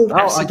this. This is called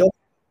acid.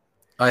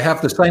 I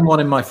have the same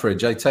one in my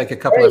fridge. I take a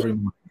couple every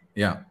morning.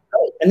 Yeah.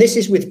 And this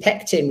is with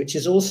pectin, which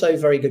is also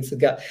very good for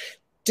the gut.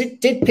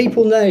 Did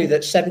people know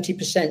that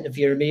 70% of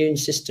your immune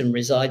system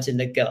resides in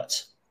the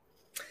gut?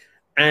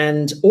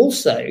 And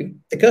also,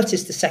 the gut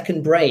is the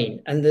second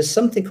brain. And there's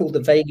something called the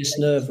vagus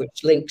nerve,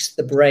 which links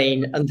the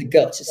brain and the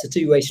gut. It's a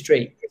two-way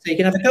street. So you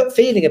can have a gut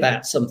feeling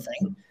about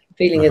something,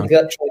 feeling in the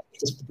gut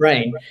transfers to the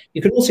brain.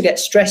 You can also get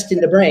stressed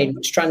in the brain,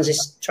 which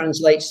translates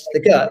to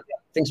the gut,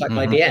 things like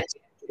IBS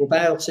or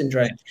bowel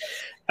syndrome.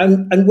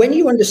 And when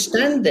you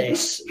understand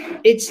this,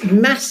 it's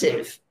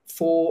massive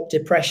for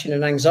depression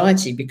and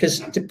anxiety, because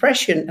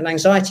depression and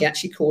anxiety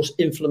actually cause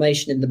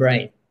inflammation in the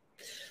brain.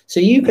 So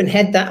you can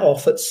head that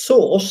off at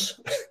source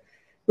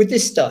with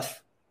this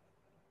stuff.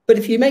 But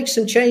if you make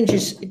some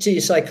changes to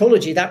your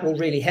psychology, that will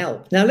really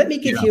help. Now, let me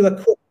give you a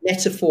quick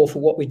metaphor for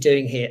what we're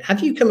doing here.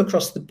 Have you come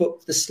across the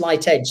book, The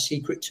Slight Edge,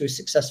 Secret to a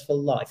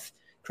Successful Life,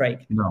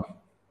 Craig? No.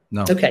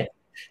 Okay.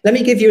 Let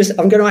me give you,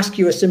 I'm going to ask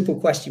you a simple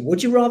question.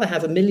 Would you rather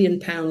have £1 million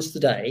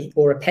today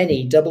or a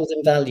penny doubled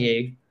in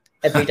value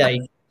every day,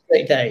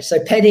 30 days?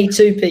 So penny,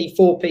 2p,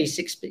 4p,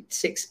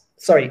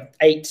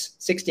 8,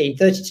 16,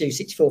 32,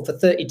 64 for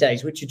 30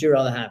 days. Which would you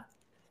rather have?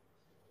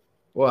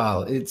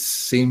 Well, it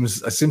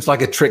seems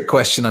like a trick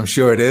question. I'm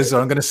sure it is.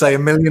 So I'm going to say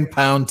 £1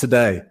 million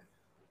today.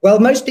 Well,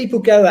 most people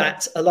go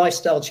at a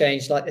lifestyle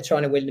change like they're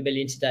trying to win $1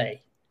 million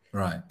today.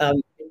 Right.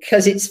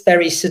 Because it's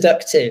very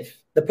seductive,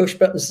 the push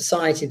button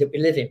society that we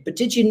live in. But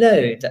did you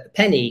know that a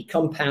penny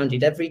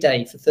compounded every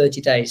day for 30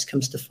 days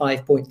comes to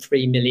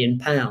 £5.3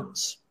 million?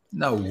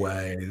 No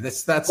way.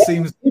 That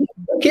seems.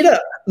 Look it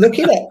up. Look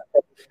it up.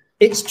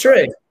 It's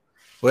true.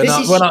 We're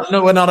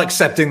not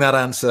accepting that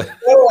answer.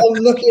 Oh,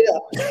 I'll look it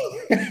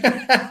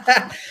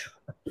up.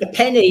 The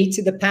penny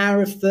to the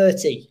power of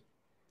 30.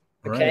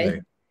 Okay.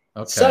 Really?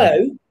 Okay.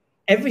 So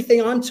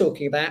everything I'm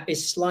talking about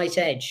is slight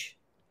edge.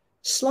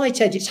 Slight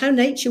edge. It's how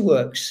nature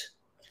works.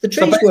 The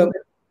trees work.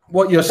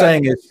 What you're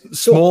saying is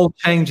small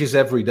changes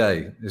every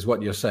day is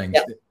what you're saying.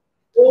 Yeah.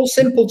 All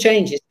simple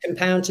changes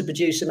compound to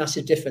produce a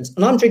massive difference.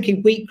 And I'm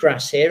drinking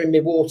wheatgrass here in my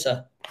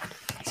water.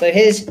 So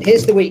here's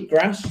the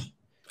wheatgrass.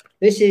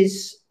 This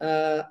is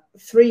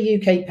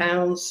 3 UK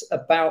pounds,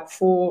 about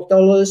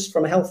 $4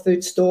 from a health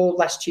food store.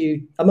 Lasts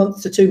you a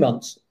month to 2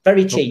 months.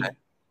 Very cheap.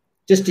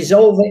 Just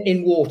dissolve it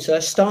in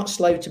water, start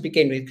slow to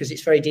begin with because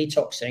it's very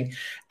detoxing.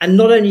 And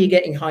not only are you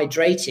getting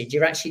hydrated,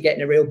 you're actually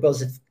getting a real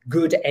buzz of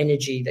good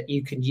energy that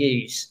you can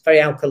use, very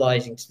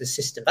alkalizing to the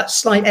system. That's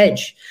Slight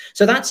Edge.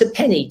 So that's a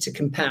penny to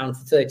compound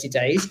for 30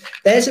 days.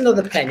 There's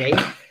another penny.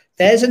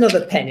 There's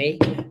another penny.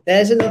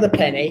 There's another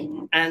penny,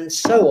 and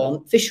so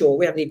on. Fish oil.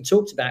 We haven't even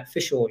talked about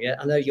fish oil yet.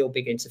 I know you're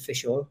big into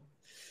fish oil.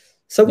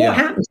 So what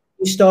happens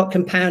when you start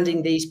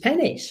compounding these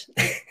pennies?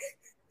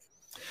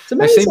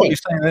 I see what you're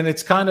saying, and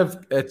it's kind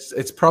of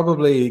it's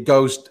probably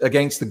goes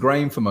against the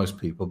grain for most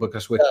people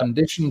because we're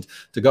conditioned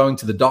to going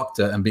to the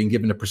doctor and being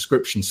given a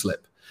prescription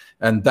slip,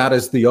 and that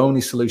is the only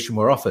solution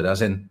we're offered.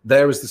 As in,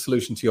 there is the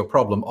solution to your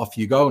problem. Off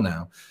you go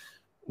now.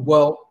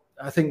 Well,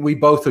 I think we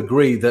both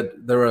agree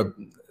that there are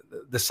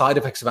the side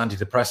effects of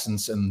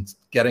antidepressants and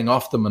getting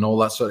off them and all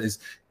that sort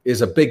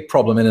is a big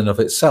problem in and of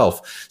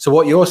itself. So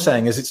what you're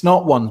saying is it's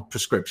not one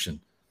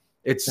prescription;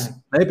 it's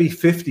maybe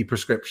 50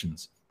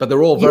 prescriptions, but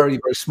they're all very,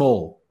 very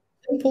small.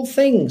 Simple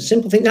things.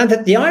 Now,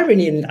 the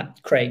irony in that,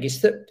 Craig, is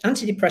that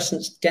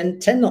antidepressants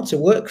tend not to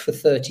work for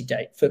 30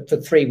 days, for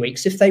 3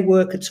 weeks, if they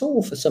work at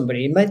all for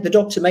somebody. The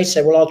doctor may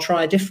say, well, I'll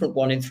try a different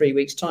one in 3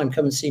 weeks' time.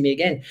 Come and see me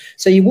again.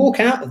 So you walk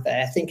out of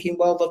there thinking,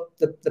 well,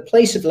 the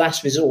place of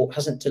last resort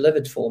hasn't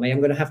delivered for me. I'm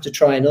going to have to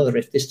try another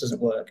if this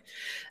doesn't work.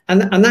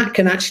 And that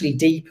can actually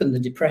deepen the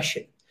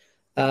depression.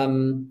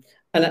 And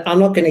I'm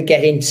not going to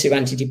get into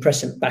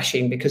antidepressant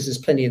bashing because there's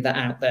plenty of that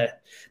out there.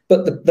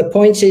 But the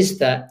point is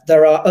that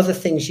there are other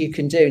things you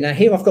can do. Now,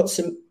 here I've got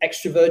some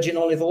extra virgin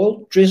olive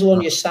oil. Drizzle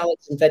on your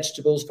salads and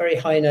vegetables, very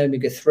high in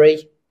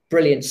omega-3.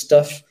 Brilliant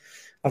stuff.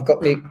 I've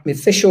got my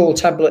fish oil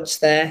tablets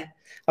there.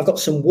 I've got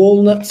some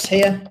walnuts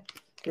here,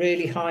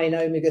 really high in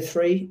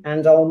omega-3,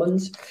 and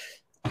almonds.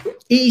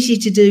 Easy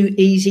to do,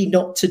 easy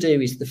not to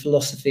do is the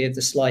philosophy of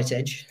the Slight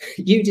Edge.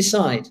 You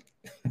decide.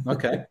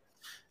 Okay.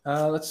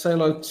 Let's say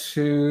hello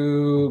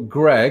to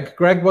Greg.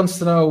 Greg wants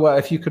to know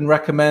if you can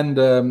recommend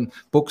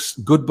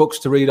good books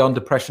to read on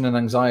depression and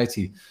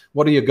anxiety.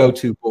 What are your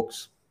go-to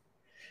books?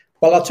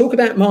 Well, I'll talk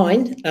about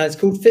mine. It's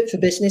called Fit for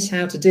Business,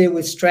 How to Deal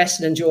with Stress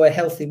and Enjoy a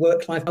Healthy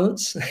Work-Life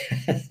Balance.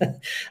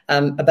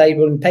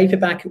 Available in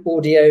paperback,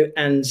 audio,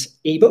 and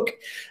ebook.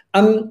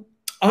 I'm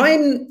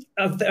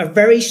a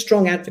very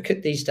strong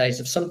advocate these days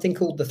of something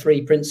called the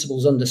 3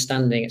 principles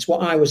understanding. It's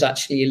what I was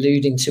actually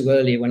alluding to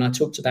earlier when I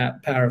talked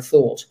about power of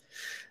thought.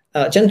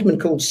 A gentleman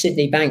called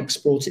Sydney Banks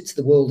brought it to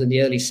the world in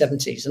the early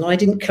 70s, and I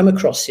didn't come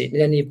across it in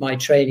any of my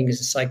training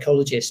as a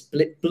psychologist, but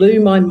it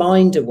blew my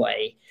mind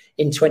away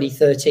in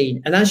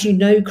 2013. And as you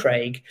know,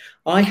 Craig,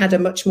 I had a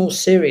much more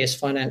serious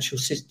financial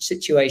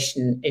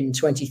situation in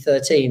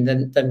 2013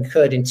 than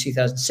occurred in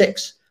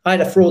 2006. I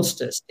had a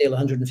fraudster steal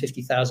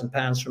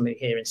 £150,000 from me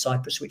here in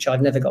Cyprus, which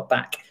I've never got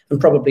back and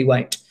probably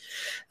won't.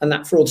 And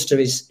that fraudster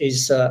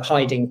is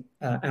hiding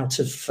out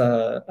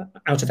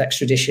of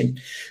extradition.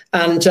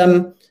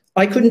 And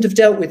I couldn't have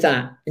dealt with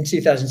that in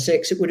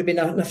 2006. It would have been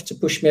enough to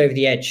push me over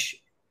the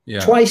edge.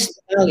 Twice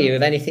the value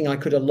of anything I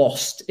could have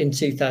lost in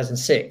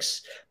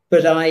 2006.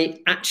 But I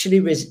actually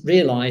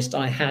realized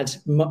I had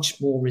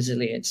much more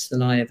resilience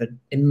than I ever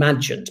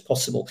imagined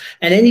possible.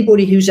 And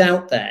anybody who's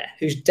out there,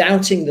 who's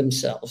doubting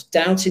themselves,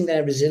 doubting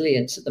their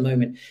resilience at the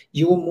moment,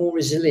 you're more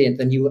resilient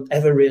than you will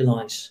ever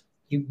realize.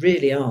 You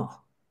really are.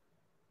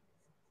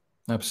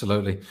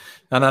 Absolutely.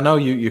 And I know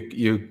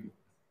you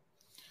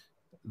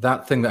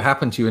that thing that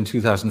happened to you in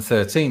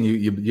 2013,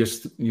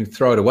 you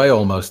throw it away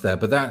almost there,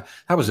 but that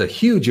was a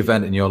huge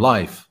event in your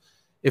life.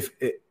 If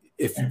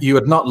you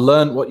had not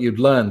learned what you'd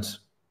learned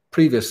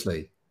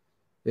previously,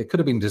 it could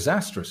have been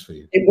disastrous for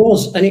you. It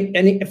was, and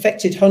it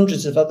affected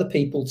hundreds of other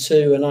people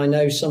too. And I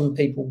know some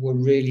people were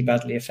really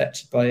badly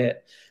affected by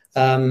it.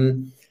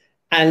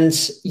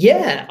 And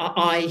yeah,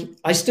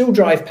 I still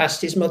drive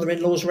past his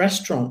mother-in-law's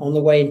restaurant on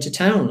the way into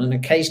town, and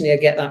occasionally I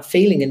get that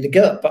feeling in the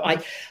gut. But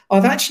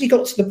I've actually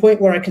got to the point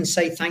where I can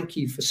say thank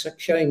you for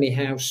showing me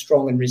how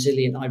strong and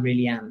resilient I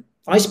really am.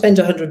 I spent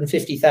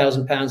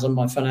 £150,000 on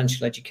my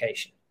financial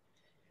education.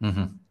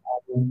 Mm-hmm.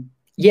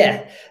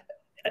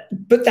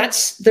 But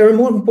there are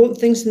more important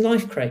things in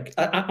life, Craig.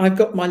 I've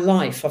got my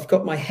life, I've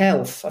got my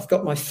health, I've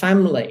got my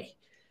family.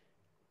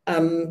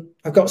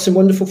 I've got some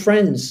wonderful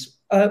friends.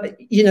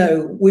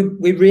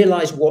 We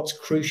realize what's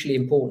crucially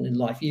important in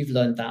life. You've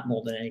learned that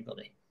more than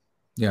anybody.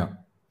 Yeah.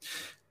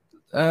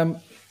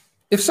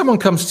 If someone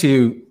comes to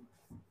you,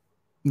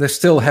 they're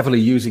still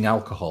heavily using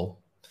alcohol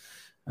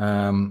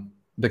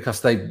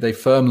because they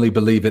firmly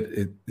believe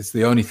it's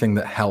the only thing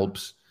that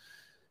helps.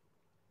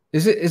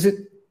 Is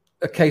it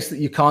a case that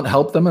you can't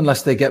help them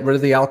unless they get rid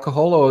of the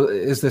alcohol, or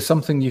is there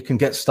something you can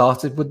get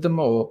started with them?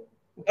 Or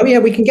oh yeah,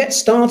 we can get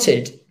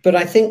started, but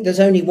I think there's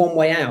only one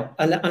way out.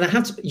 And I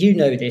have to, you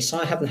know this,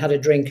 I haven't had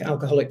a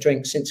alcoholic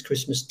drink since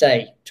Christmas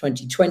Day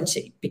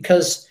 2020,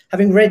 because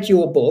having read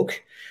your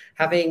book,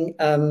 having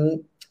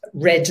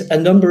read a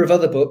number of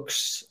other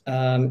books,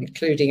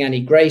 including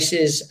Annie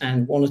Grace's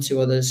and one or two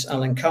others,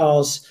 Alan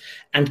Carr's,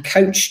 and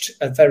coached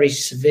a very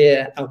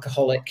severe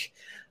alcoholic,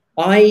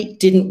 I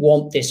didn't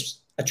want this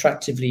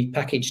attractively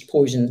packaged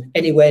poison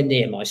anywhere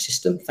near my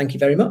system. Thank you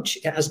very much.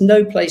 It has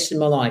no place in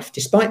my life,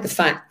 despite the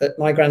fact that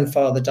my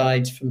grandfather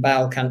died from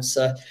bowel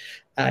cancer.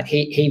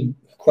 He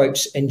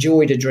quotes,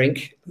 enjoyed a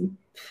drink,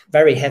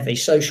 very heavy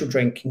social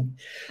drinking.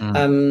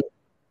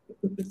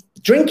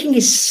 Drinking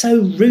is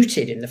so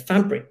rooted in the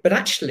fabric, but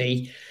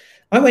actually,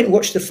 I went and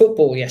watched the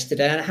football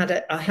yesterday,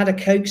 and I had a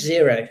Coke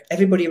Zero.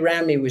 Everybody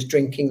around me was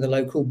drinking the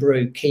local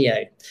brew,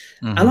 Keo,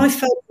 and I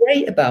felt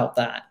great about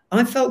that.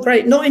 I felt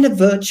great, not in a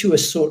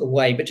virtuous sort of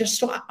way, but just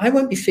thought I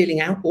won't be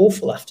feeling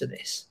awful after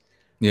this.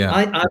 Yeah,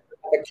 I have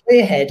a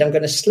clear head. I'm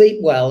going to sleep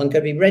well. I'm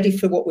going to be ready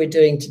for what we're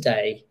doing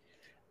today.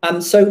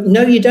 So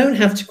no, you don't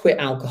have to quit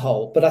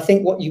alcohol, but I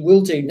think what you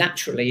will do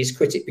naturally is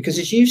quit it, because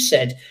as you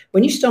said,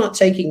 when you start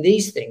taking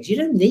these things, you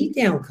don't need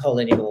the alcohol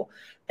anymore.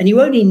 And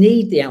you only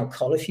need the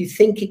alcohol if you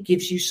think it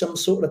gives you some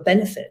sort of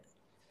benefit.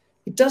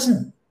 It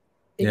doesn't.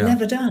 It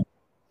never does.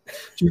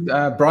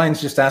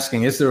 Brian's just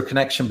asking, is there a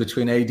connection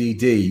between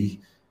ADD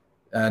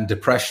and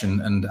depression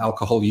and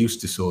alcohol use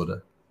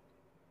disorder?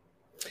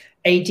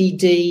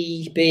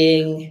 ADD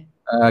being?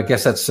 I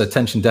guess that's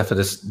attention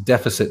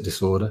deficit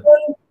disorder.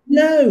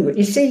 No,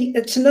 you see,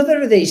 it's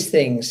another of these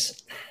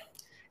things.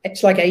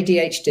 It's like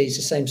ADHD is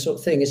the same sort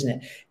of thing,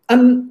 isn't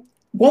it?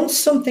 Once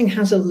something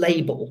has a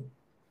label,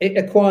 it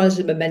acquires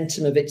a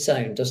momentum of its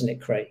own, doesn't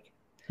it, Craig?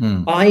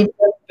 I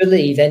don't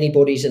believe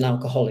anybody's an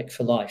alcoholic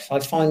for life. I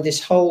find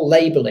this whole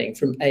labeling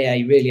from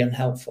AA really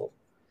unhelpful.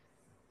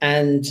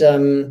 And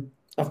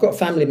I've got a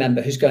family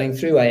member who's going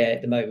through AA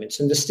at the moment,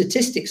 and the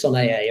statistics on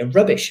AA are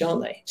rubbish,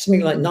 aren't they?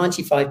 Something like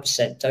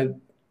 95%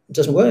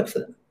 doesn't work for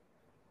them.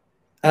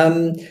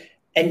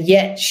 And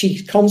yet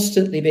she's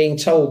constantly being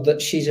told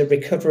that she's a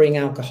recovering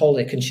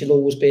alcoholic and she'll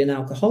always be an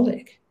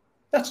alcoholic.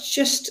 That's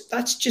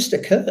just a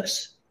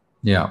curse.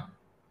 Yeah.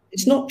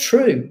 It's not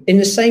true, in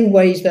the same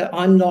ways that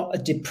I'm not a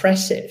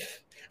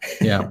depressive.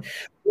 Yeah.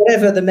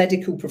 Whatever the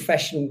medical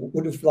profession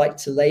would have liked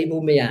to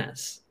label me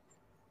as.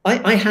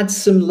 I had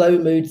some low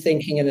mood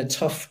thinking in a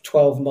tough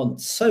 12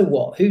 months. So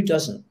what? Who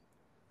doesn't?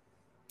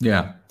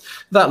 Yeah.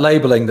 That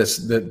labeling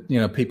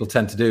that people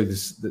tend to do, to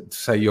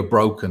say you're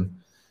broken,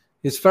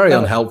 is very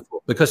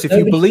unhelpful, because if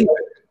you believe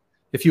it,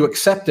 if you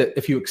accept it,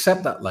 if you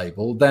accept that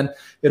label, then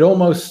you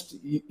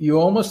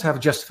almost have a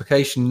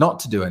justification not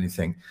to do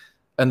anything.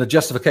 And the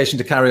justification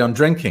to carry on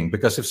drinking,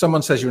 because if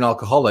someone says you're an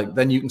alcoholic,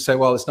 then you can say,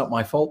 well, it's not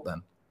my fault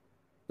then.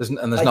 There's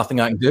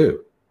nothing I can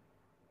do.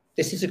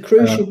 This is a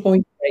crucial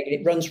point, Craig, and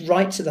it runs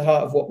right to the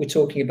heart of what we're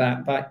talking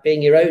about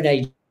being your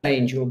own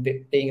angel,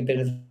 being a bit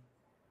of a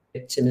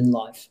victim in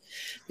life.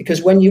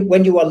 Because when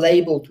you are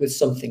labeled with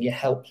something, you're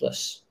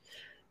helpless.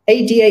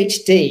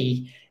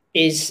 ADHD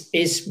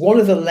is one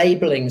of the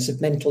labelings of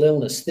mental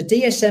illness. The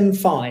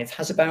DSM-5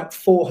 has about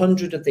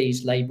 400 of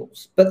these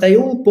labels, but they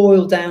all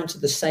boil down to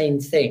the same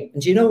thing.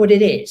 And do you know what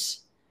it is?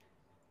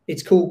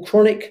 It's called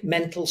chronic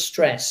mental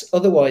stress,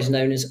 otherwise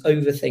known as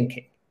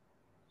overthinking.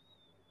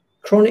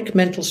 Chronic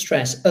mental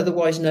stress,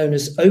 otherwise known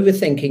as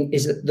overthinking,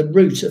 is at the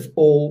root of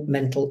all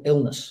mental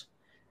illness.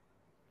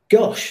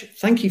 Gosh,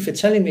 thank you for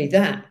telling me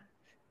that,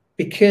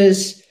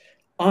 because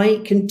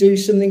I can do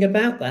something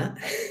about that.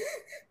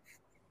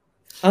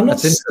 I'm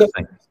not stuck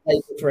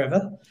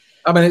forever.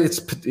 I mean, it's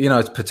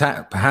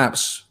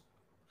perhaps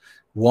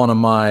one of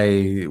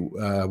my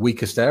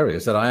weakest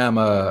areas, that I am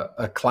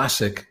a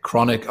classic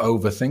chronic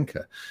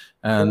overthinker,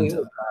 and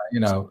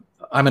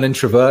I'm an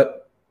introvert.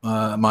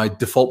 My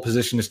default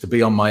position is to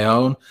be on my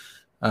own,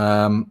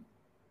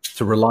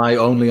 to rely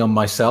only on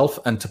myself,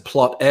 and to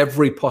plot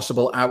every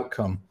possible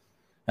outcome.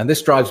 And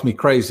this drives me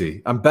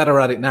crazy. I'm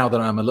better at it now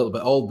that I'm a little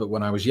bit old, but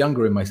when I was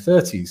younger, in my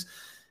 30s,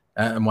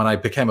 and when I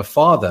became a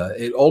father,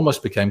 it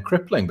almost became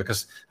crippling,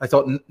 because I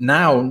thought,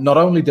 now not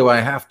only do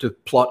I have to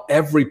plot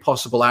every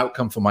possible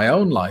outcome for my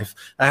own life,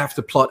 I have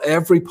to plot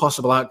every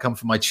possible outcome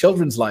for my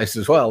children's lives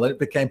as well. And it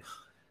became...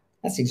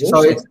 That's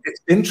exhausting. So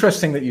it's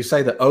interesting that you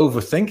say that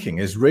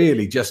overthinking is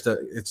really just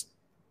it's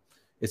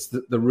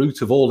the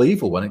root of all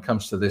evil when it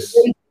comes to this.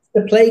 It's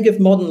the plague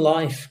of modern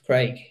life,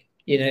 Craig.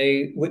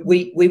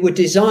 We were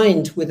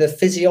designed with a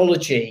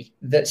physiology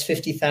that's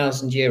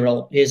 50,000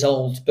 years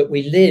old, but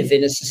we live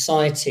in a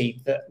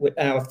society that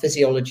our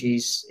physiology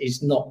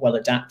is not well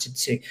adapted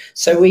to.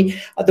 So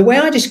the way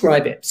I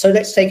describe it, so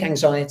let's take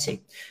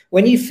anxiety.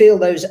 When you feel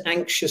those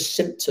anxious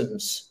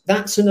symptoms,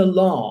 that's an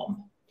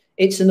alarm.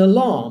 It's an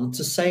alarm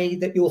to say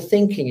that your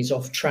thinking is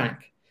off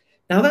track.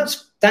 Now,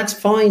 that's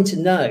fine to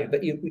know,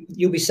 but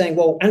you'll be saying,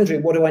 well, Andrew,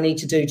 what do I need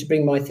to do to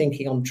bring my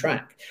thinking on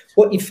track?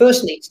 What you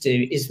first need to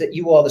do is that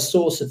you are the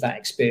source of that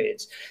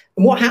experience.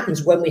 And what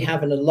happens when we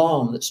have an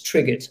alarm that's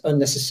triggered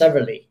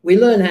unnecessarily? We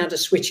learn how to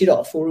switch it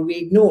off, or we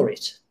ignore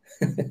it.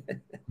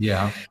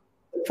 Yeah.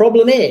 The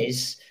problem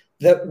is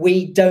that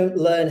we don't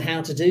learn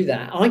how to do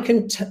that. I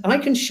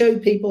can show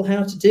people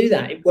how to do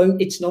that.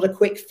 It's not a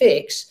quick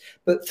fix,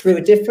 but through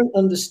a different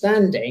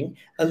understanding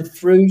and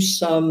through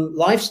some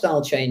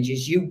lifestyle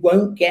changes, you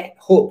won't get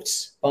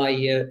hooked by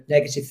your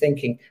negative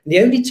thinking. And the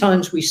only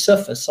times we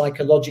suffer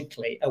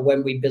psychologically are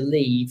when we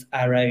believe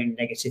our own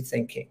negative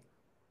thinking.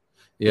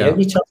 Yeah.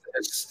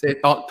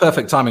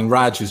 Perfect timing.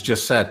 Raj has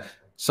just said,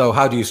 So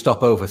how do you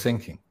stop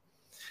overthinking?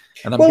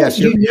 And I'm Well,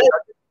 guessing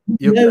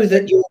you know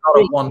that you're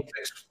not a one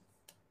fix.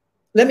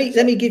 Let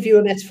me give you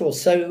a metaphor.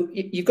 So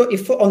you've got your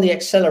foot on the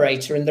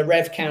accelerator and the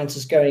rev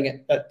counter's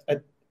going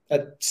at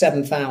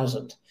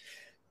 7,000.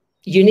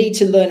 You need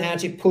to learn how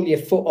to pull your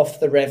foot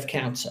off the rev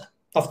counter,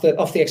 off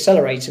the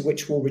accelerator,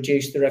 which will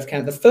reduce the rev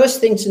counter. The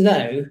first thing to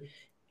know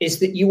is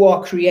that you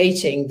are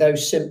creating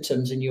those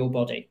symptoms in your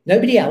body.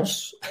 Nobody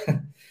else,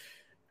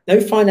 no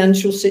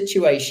financial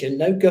situation,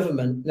 no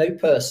government, no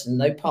person,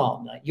 no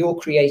partner. You're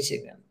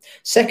creating them.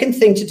 Second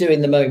thing to do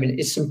in the moment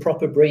is some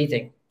proper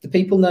breathing. Do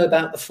people know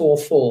about the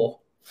 4-4?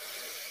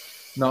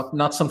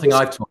 Not something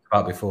I've talked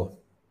about before.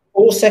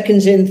 4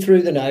 seconds in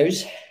through the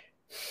nose.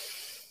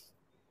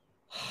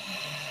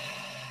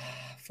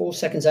 4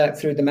 seconds out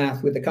through the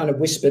mouth with the kind of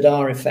whispered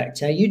R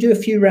effect. Now, you do a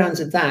few rounds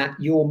of that,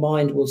 your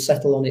mind will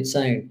settle on its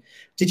own.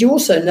 Did you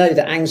also know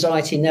that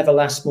anxiety never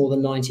lasts more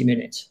than 90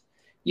 minutes?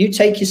 You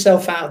take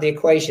yourself out of the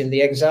equation,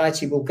 the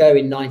anxiety will go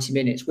in 90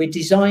 minutes. We're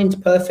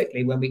designed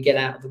perfectly when we get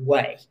out of the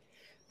way.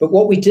 But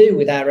what we do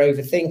with our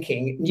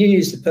overthinking, you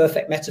used the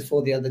perfect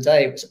metaphor the other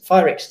day, it was a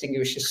fire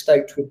extinguisher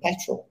stoked with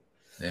petrol.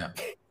 Yeah.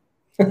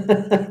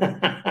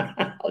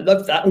 I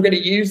love that. I'm going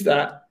to use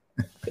that.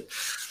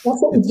 That's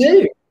what we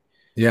do.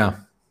 Yeah,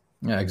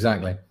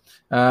 exactly.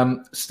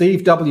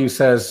 Steve W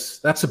says,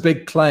 that's a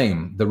big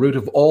claim. The root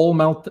of all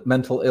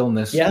mental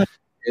illness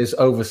is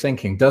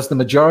overthinking. Does the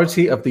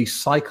majority of the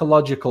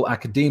psychological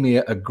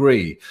academia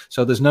agree?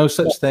 So there's no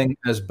such thing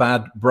as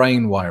bad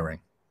brain wiring.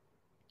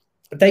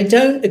 They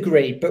don't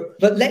agree, but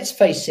let's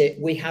face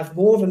it, we have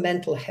more of a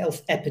mental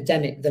health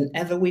epidemic than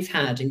ever we've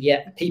had, and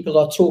yet people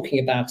are talking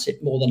about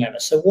it more than ever.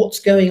 So what's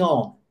going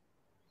on?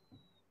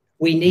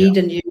 We need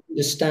a new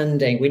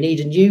understanding. We need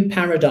a new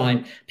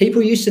paradigm.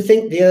 People used to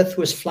think the earth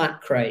was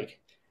flat, Craig.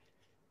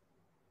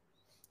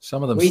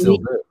 Some of them still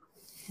do.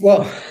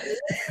 Well,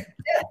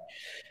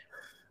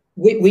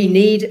 we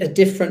need a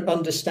different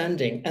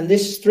understanding. And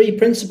this 3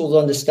 principles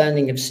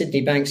understanding of Sydney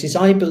Banks is,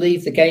 I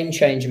believe, the game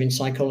changer in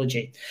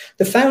psychology.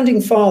 The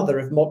founding father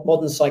of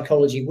modern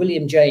psychology,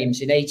 William James,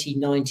 in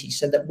 1890,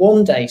 said that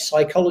one day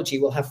psychology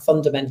will have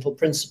fundamental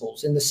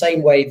principles in the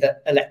same way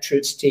that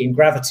electricity and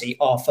gravity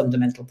are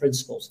fundamental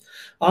principles.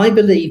 I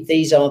believe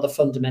these are the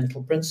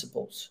fundamental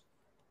principles.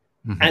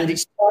 Mm-hmm. And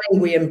it's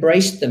time we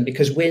embraced them,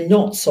 because we're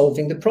not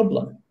solving the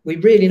problem. We're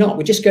really not.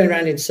 We're just going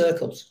around in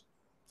circles.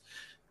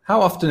 How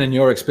often in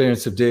your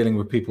experience of dealing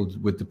with people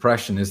with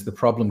depression is the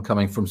problem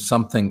coming from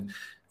something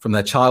from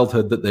their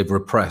childhood that they've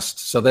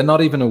repressed? So they're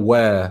not even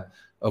aware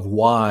of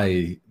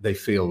why they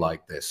feel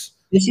like this.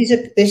 This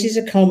is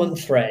a common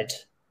thread,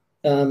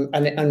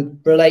 and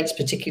relates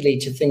particularly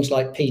to things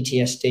like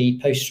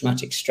PTSD,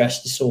 post-traumatic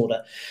stress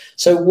disorder.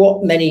 So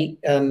what many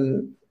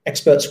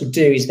experts would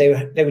do is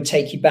they would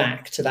take you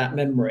back to that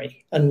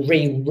memory and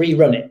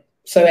rerun it.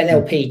 So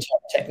NLP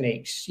type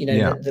techniques, the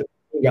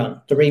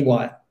rerun, the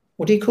rewire.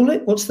 What do you call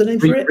it? What's the name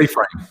for it?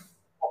 Reframe.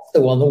 That's the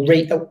one. Or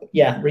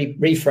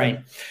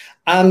reframe.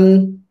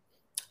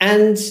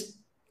 And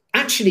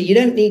actually, you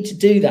don't need to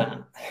do that,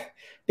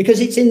 because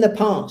it's in the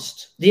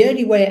past. The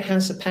only way it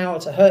has the power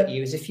to hurt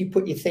you is if you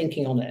put your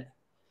thinking on it.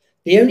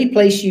 The only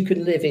place you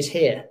can live is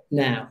here,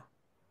 now.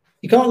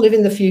 You can't live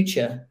in the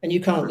future, and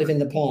you can't live in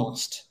the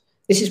past.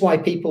 This is why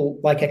people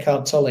like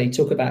Eckhart Tolle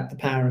talk about the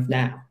power of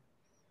now.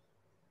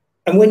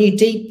 And when you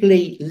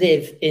deeply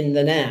live in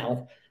the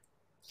now,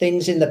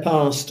 things in the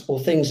past or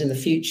things in the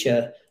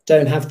future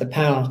don't have the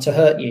power to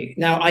hurt you.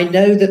 Now, I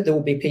know that there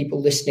will be people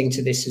listening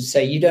to this and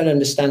say, you don't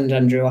understand,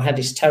 Andrew. I had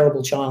this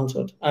terrible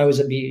childhood. I was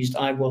abused.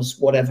 I was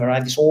whatever. I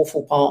had this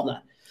awful partner.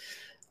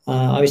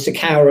 I used to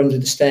cower under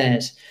the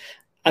stairs.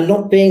 And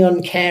not being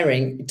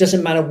uncaring, it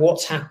doesn't matter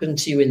what's happened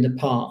to you in the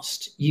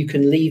past. You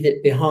can leave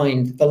it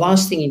behind. The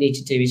last thing you need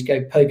to do is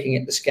go poking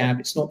at the scab.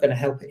 It's not going to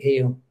help it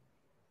heal.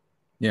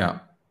 Yeah.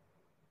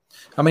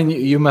 I mean,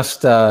 you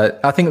must,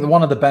 I think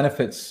one of the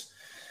benefits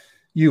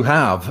you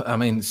have, I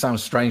mean, it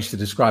sounds strange to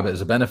describe it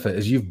as a benefit,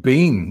 is you've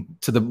been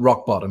to the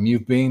rock bottom.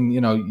 You've been,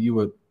 you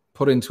were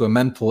put into a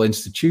mental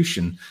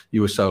institution.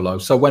 You were so low.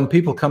 So when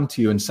people come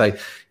to you and say,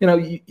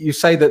 you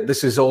say that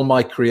this is all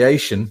my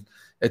creation,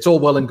 it's all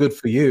well and good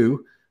for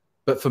you,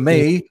 but for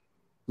me,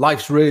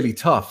 life's really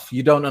tough.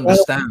 You don't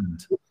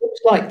understand. Well, it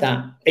looks like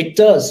that. It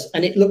does.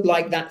 And it looked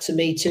like that to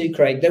me too,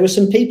 Craig. There were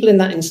some people in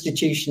that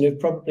institution who've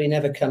probably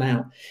never come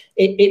out.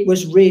 It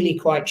was really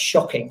quite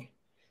shocking.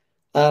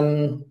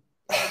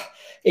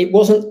 It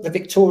wasn't the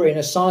Victorian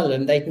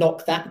Asylum. They'd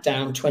knocked that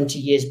down 20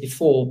 years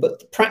before, but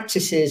the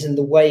practices and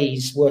the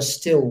ways were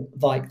still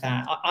like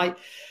that.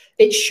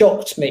 It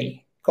shocked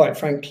me, quite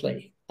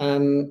frankly.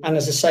 And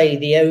as I say,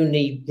 the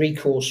only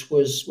recourse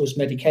was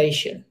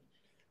medication.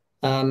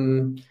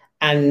 And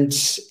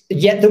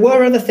yet there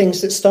were other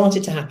things that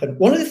started to happen.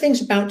 One of the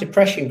things about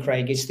depression,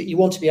 Craig, is that you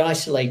want to be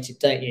isolated,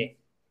 don't you?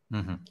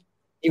 Mm-hmm.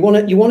 You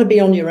want to be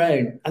on your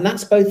own, and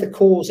that's both a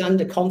cause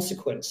and a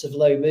consequence of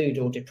low mood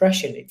or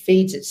depression. It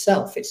feeds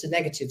itself. It's a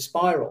negative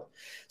spiral.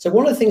 So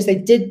one of the things they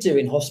did do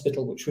in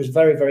hospital, which was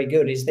very, very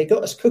good, is they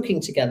got us cooking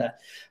together.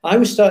 I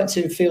was starting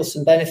to feel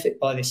some benefit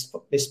by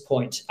this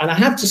point. And I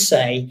have to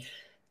say,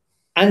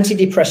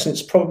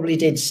 antidepressants probably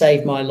did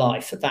save my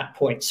life at that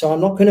point. So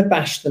I'm not going to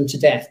bash them to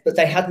death, but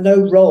they had no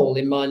role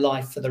in my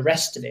life for the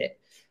rest of it.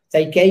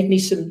 They gave me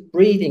some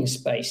breathing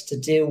space to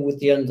deal with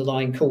the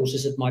underlying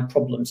causes of my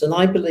problems. And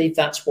I believe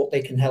that's what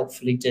they can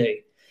helpfully do.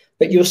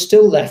 But you're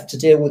still left to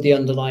deal with the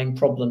underlying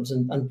problems,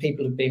 and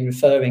people have been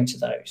referring to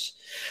those.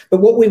 But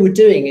what we were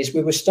doing is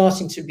we were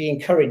starting to be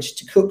encouraged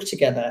to cook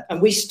together,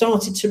 and we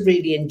started to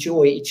really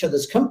enjoy each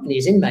other's company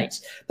as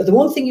inmates. But the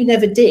one thing you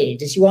never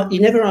did is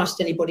you never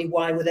asked anybody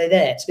why were they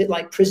there. It's a bit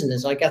like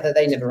prisoners. I gather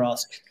they never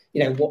asked,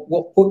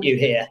 what put you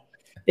here?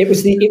 It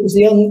was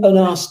the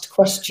unasked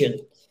question.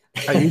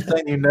 Are you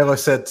saying you never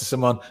said to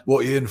someone,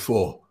 "What are you in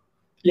for?"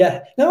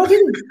 Yeah, no, I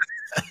didn't.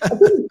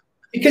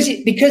 Because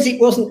it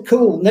wasn't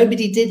cool.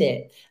 Nobody did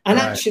it. And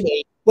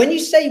actually, when you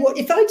say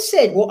if I'd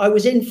said what I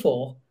was in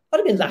for, I'd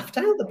have been laughed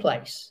out of the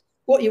place.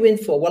 What are you in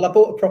for? Well, I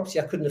bought a property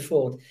I couldn't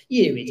afford.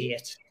 You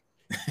idiot.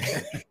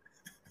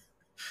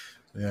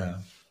 Yeah.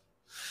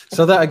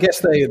 So that, I guess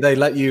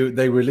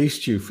they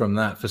released you from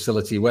that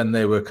facility when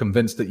they were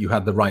convinced that you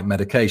had the right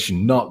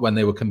medication, not when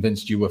they were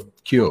convinced you were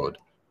cured.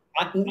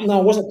 No,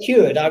 I wasn't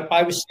cured.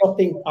 I was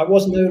stopping. I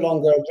was no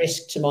longer a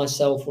risk to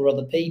myself or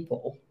other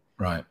people.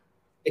 Right.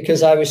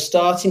 Because I was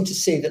starting to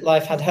see that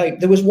life had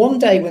hope. There was one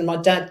day when my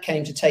dad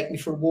came to take me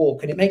for a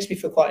walk, and it makes me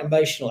feel quite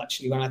emotional,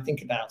 actually, when I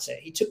think about it.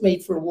 He took me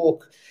for a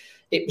walk.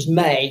 It was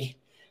May.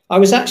 I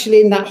was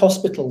actually in that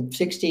hospital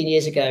 16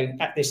 years ago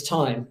at this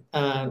time.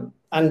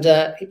 And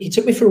he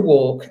took me for a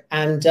walk,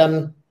 and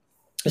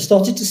I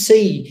started to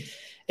see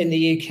in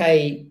the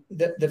UK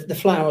that the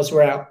flowers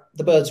were out,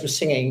 the birds were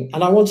singing,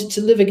 and I wanted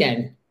to live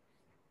again.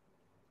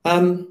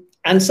 And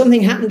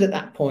something happened at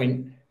that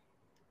point.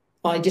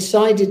 I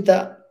decided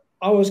that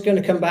I was going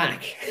to come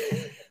back.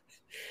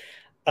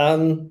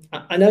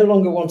 I no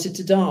longer wanted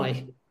to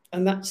die.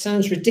 And that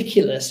sounds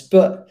ridiculous,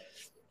 but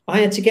I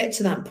had to get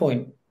to that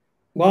point.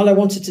 While I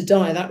wanted to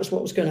die, that was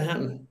what was going to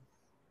happen.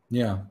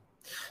 Yeah.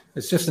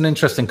 It's just an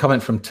interesting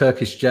comment from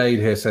Turkish Jade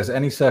here. Says,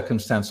 any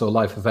circumstance or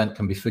life event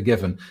can be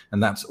forgiven.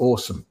 And that's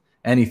awesome.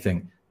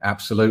 Anything.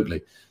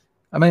 Absolutely.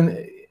 I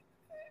mean,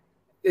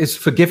 is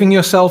forgiving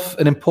yourself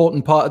an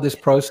important part of this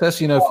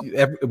process?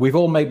 We've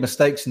all made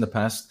mistakes in the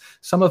past.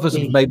 Some of us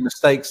have made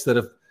mistakes that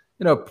have,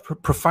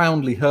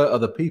 profoundly hurt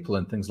other people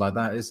and things like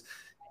that. Is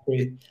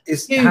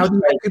how do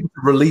you get people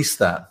to release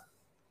that?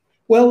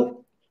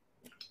 Well,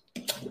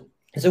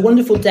 there's a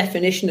wonderful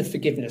definition of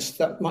forgiveness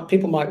that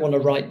people might want to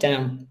write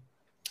down.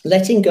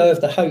 Letting go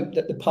of the hope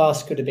that the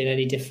past could have been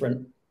any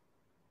different.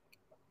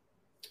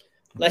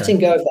 Okay. Letting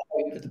go of the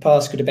hope that the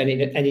past could have been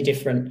any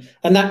different.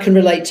 And that can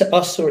relate to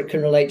us, or it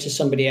can relate to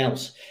somebody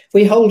else. If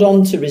we hold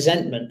on to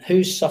resentment,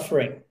 who's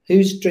suffering?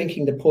 Who's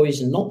drinking the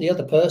poison? Not the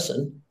other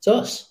person, it's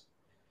us.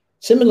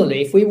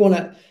 Similarly, if we want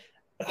to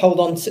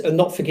hold on to and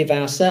not forgive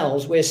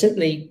ourselves, we're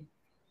simply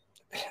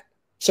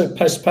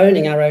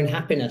postponing our own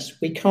happiness.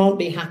 We can't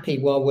be happy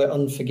while we're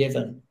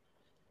unforgiven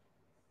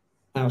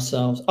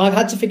ourselves. I've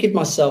had to forgive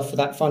myself for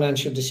that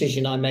financial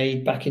decision I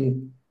made back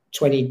in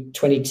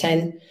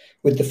 2010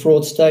 with the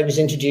fraudster. He was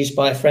introduced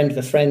by a friend of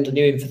a friend. I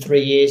knew him for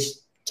 3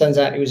 years. Turns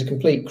out he was a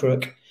complete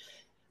crook.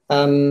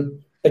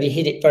 But he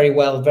hid it very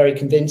well, very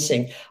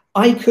convincing.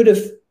 I could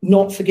have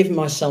not forgiven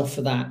myself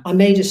for that. I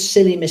made a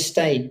silly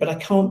mistake, but I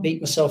can't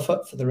beat myself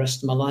up for the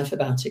rest of my life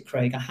about it,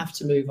 Craig. I have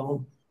to move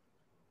on.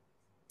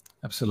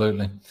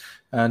 Absolutely.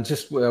 And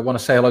just want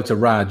to say hello to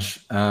Raj,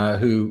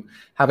 who,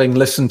 having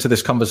listened to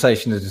this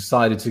conversation, has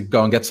decided to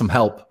go and get some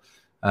help.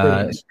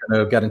 He's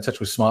going to get in touch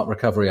with Smart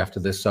Recovery after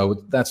this.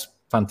 So that's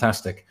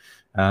fantastic.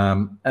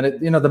 And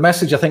the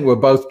message I think we're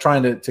both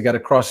trying to get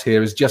across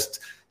here is just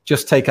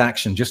take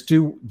action. Just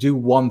do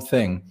one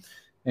thing.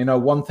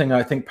 One thing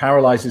I think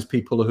paralyzes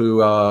people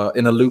who are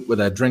in a loop with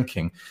their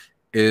drinking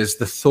is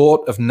the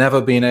thought of never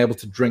being able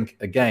to drink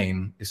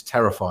again is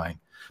terrifying,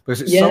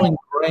 because it's so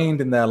ingrained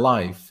in their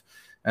life.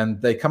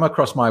 And they come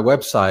across my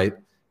website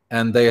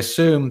and they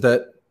assume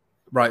that,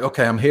 right,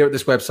 okay, I'm here at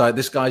this website.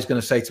 This guy's going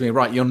to say to me,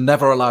 right, you're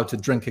never allowed to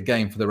drink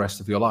again for the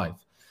rest of your life.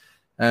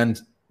 And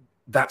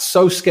that's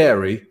so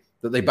scary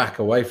that they back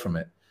away from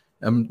it.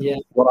 And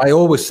what I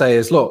always say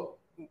is, look,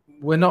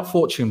 we're not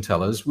fortune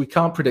tellers. We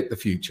can't predict the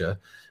future.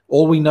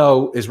 All we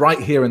know is right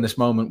here in this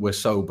moment, we're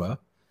sober.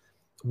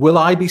 Will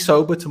I be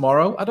sober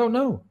tomorrow? I don't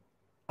know.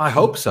 I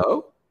hope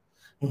so,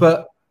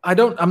 but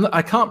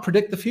I can't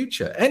predict the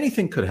future.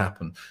 Anything could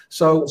happen.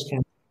 So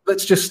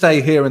let's just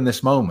stay here in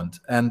this moment.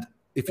 And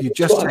if you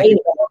just take it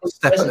one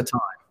step at a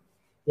time.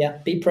 Yeah,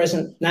 be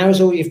present. Now is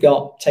all you've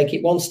got. Take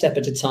it one step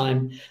at a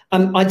time.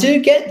 I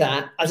do get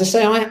that. As I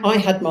say, I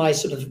had my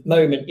sort of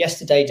moment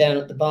yesterday down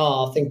at the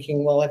bar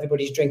thinking, well,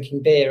 everybody's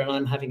drinking beer and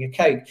I'm having a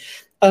Coke.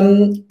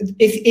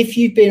 If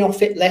you've been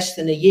off it less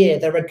than a year,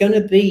 there are going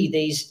to be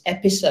these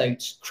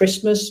episodes,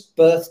 Christmas,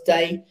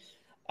 birthday,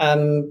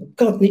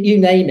 God, you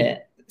name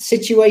it,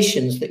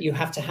 situations that you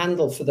have to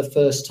handle for the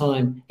first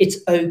time. It's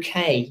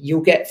okay.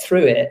 You'll get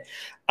through it.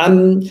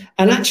 And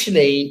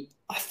actually,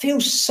 I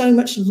feel so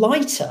much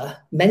lighter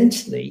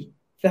mentally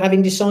for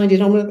having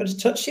decided I'm not going to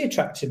touch the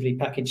attractively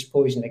packaged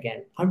poison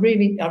again. I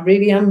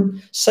really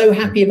am so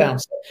happy about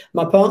it.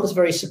 My partner's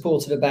very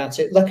supportive about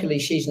it. Luckily,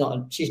 she's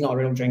not a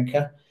real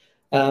drinker.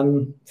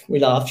 We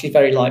laugh. She's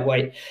very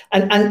lightweight,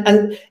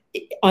 and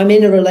I'm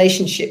in a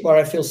relationship where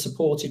I feel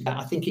supported.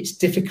 I think it's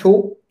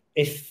difficult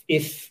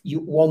if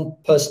one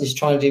person is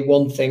trying to do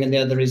one thing and the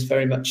other is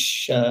very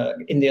much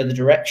in the other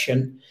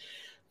direction.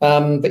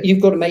 But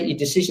you've got to make your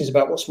decisions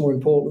about what's more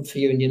important for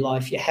you in your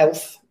life, your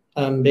health,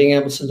 being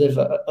able to live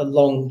a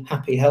long,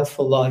 happy,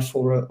 healthful life,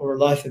 or a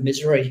life of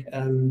misery,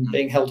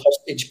 being held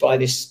hostage by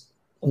this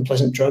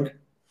unpleasant drug.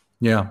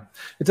 Yeah,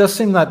 it does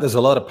seem like there's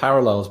a lot of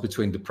parallels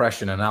between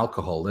depression and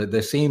alcohol.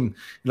 They seem,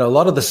 a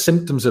lot of the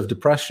symptoms of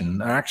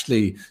depression are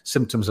actually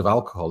symptoms of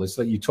alcohol. It's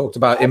like you talked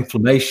about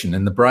inflammation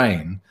in the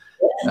brain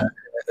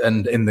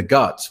and in the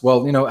gut.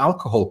 Well,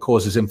 alcohol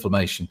causes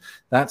inflammation.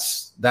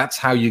 That's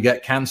how you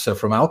get cancer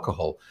from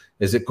alcohol,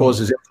 is it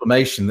causes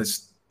inflammation that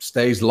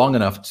stays long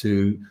enough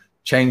to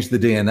change the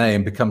DNA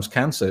and becomes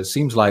cancer. It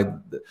seems like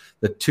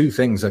the two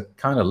things are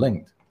kind of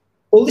linked.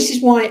 Well, this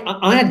is why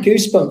I had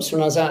goosebumps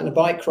when I was out on a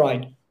bike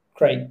ride,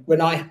 Craig, when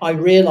I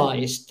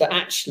realized that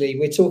actually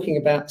we're talking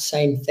about the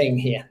same thing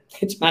here.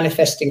 It's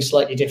manifesting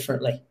slightly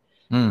differently.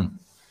 But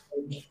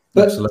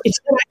absolutely. It's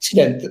no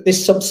accident that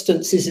this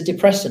substance is a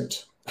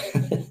depressant.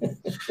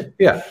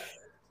 Yeah.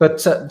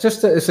 But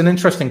it's an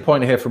interesting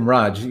point here from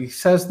Raj. He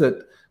says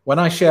that when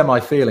I share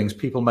my feelings,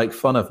 people make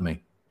fun of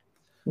me.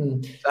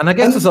 And I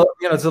guess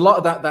there's a lot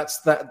of that. That's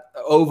that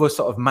over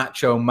sort of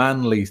macho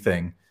manly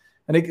thing.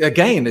 And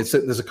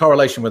there's a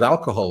correlation with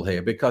alcohol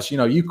here, because,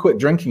 you quit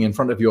drinking in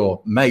front of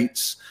your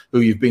mates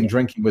who you've been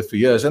drinking with for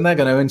years, and they're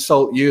going to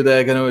insult you.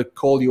 They're going to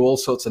call you all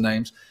sorts of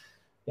names.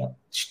 Yeah.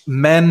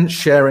 Men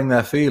sharing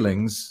their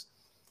feelings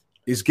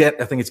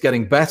I think it's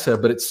getting better,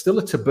 but it's still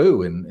a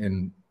taboo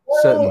in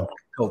certain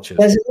cultures.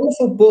 There's a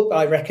wonderful book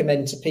I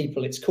recommend to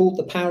people. It's called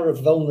The Power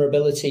of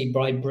Vulnerability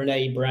by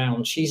Brené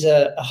Brown. She's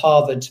a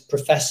Harvard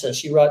professor.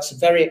 She writes a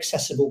very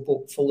accessible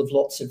book full of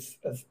lots of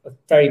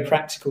very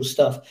practical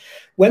stuff.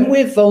 When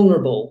we're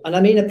vulnerable, and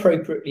I mean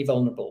appropriately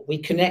vulnerable, we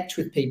connect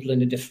with people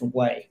in a different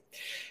way.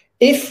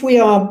 If we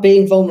are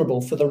being vulnerable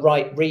for the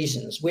right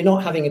reasons, we're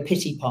not having a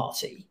pity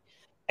party,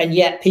 and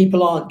yet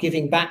people aren't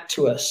giving back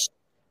to us,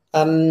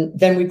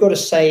 then we've got to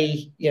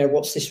say,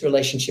 what's this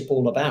relationship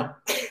all about?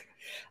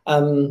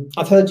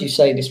 I've heard you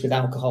say this with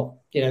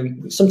alcohol.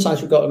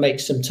 Sometimes we've got to make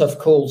some tough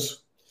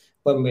calls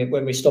when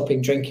we're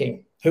stopping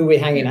drinking. Who we're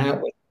hanging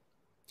out with.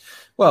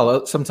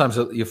 Well, sometimes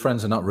your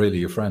friends are not really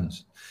your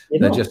friends.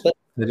 They're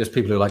just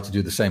people who like to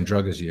do the same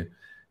drug as you.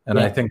 And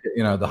I think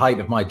the height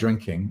of my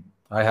drinking,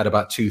 I had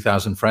about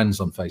 2,000 friends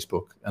on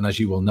Facebook, and as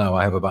you will know,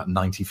 I have about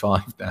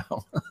 95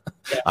 now.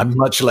 I'm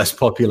much less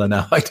popular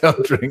now. I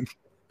don't drink,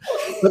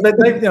 but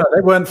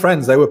they weren't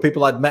friends. They were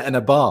people I'd met in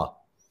a bar.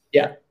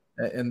 Yeah.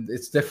 And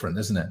it's different,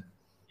 isn't it?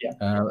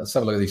 Yeah. Let's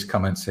have a look at these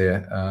comments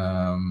here.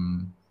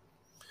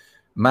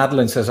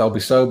 Madeline says, I'll be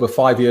sober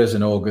 5 years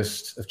in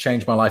August. I've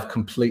changed my life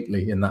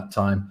completely in that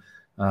time.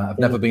 I've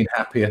never been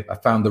happier. I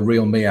found the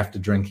real me after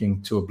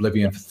drinking to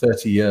oblivion for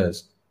 30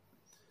 years.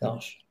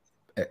 Gosh.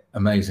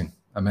 Amazing.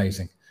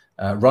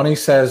 Ronnie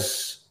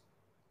says,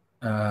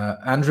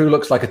 Andrew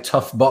looks like a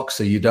tough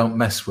boxer you don't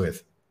mess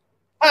with.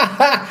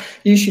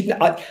 You should.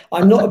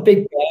 I'm not a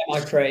big guy,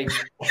 am I, Craig?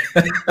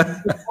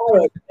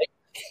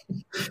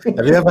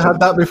 Have you ever had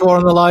that before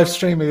on the live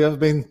stream? Have you ever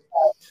been?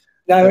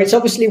 No, it's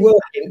obviously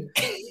working.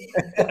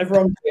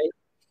 Everyone's doing.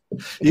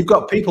 You've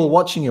got people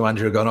watching you,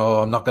 Andrew, going,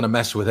 "Oh, I'm not going to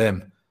mess with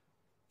him."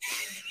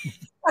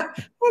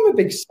 I'm a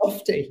big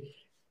softie.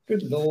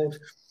 Good Lord.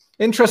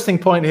 Interesting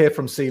point here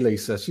from C.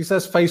 Lisa. She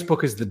says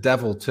Facebook is the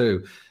devil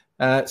too.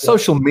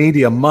 Social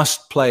media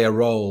must play a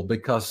role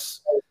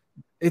because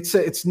it's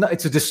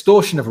a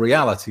distortion of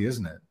reality,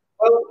 isn't it?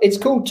 Well, it's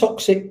called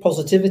toxic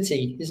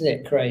positivity, isn't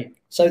it, Craig?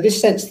 So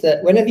this sense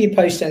that whenever you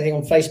post anything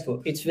on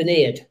Facebook, it's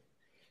veneered.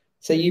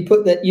 So you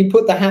put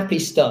the happy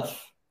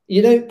stuff.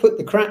 You don't put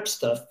the crap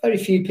stuff. Very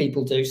few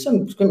people do.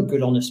 Some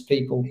good, honest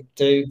people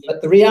do.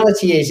 But the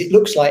reality is, it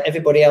looks like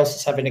everybody else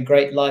is having a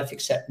great life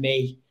except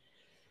me.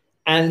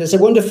 And there's a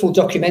wonderful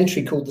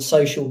documentary called The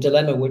Social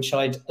Dilemma, which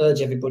I'd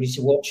urge everybody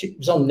to watch. It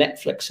was on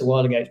Netflix a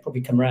while ago. It's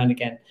probably come around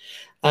again.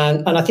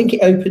 And I think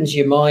it opens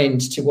your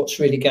mind to what's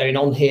really going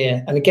on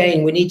here. And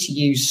again, we need to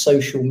use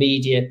social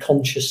media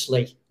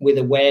consciously with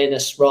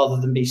awareness rather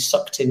than be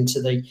sucked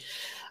into the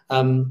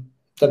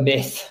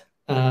myth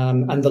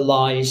and the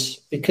lies,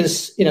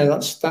 because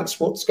that's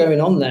what's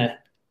going on there.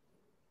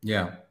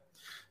 Yeah.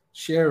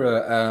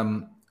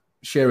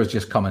 Shira's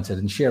just commented,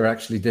 and Shira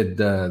actually did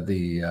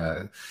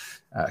the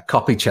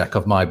copy check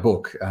of my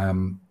book.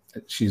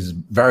 She's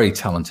very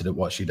talented at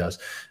what she does.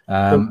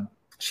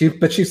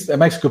 It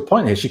makes a good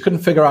point here. She couldn't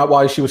figure out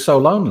why she was so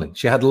lonely.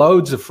 She had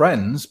loads of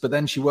friends, but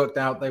then she worked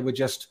out they were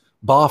just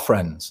bar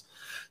friends.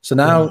 So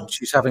now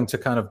she's having to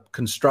kind of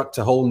construct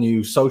a whole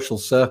new social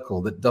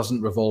circle that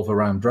doesn't revolve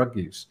around drug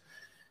use.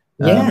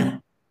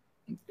 Do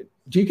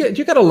you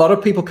get a lot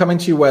of people coming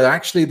to you where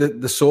actually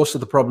the source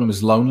of the problem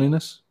is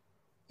loneliness?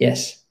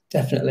 Yes,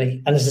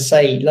 Definitely. And as I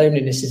say,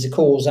 loneliness is a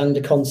cause and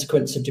a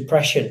consequence of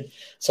depression.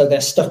 So they're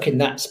stuck in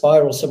that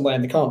spiral somewhere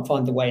and they can't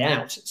find the way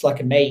out. It's like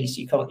a maze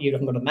you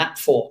haven't got a map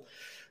for.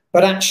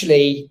 But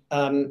actually,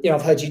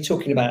 I've heard you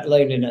talking about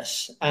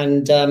loneliness,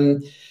 and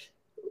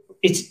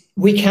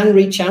we can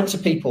reach out to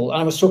people.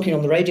 And I was talking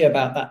on the radio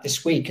about that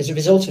this week. As a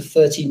result of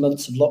 13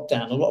 months of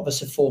lockdown, a lot of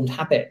us have formed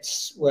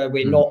habits where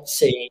we're not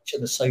seeing each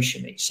other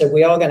socially. So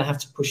we are going to have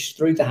to push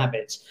through the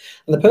habits.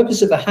 And the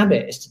purpose of the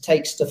habit is to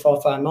take stuff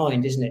off our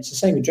mind, isn't it? It's the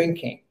same with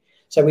drinking.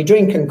 So we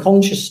drink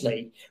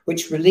unconsciously,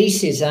 which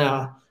releases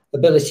our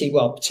ability,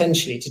 well,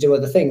 potentially to do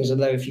other things.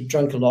 Although if you've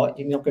drunk a lot,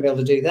 you're not going to be able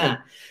to do that.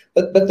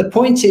 But the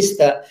point is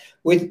that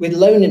with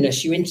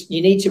loneliness, you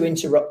need to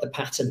interrupt the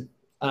pattern.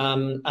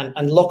 And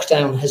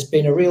lockdown has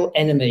been a real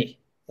enemy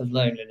of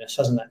loneliness,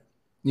 hasn't it?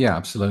 Yeah,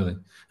 absolutely.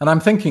 And I'm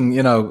thinking,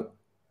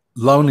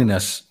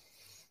 loneliness,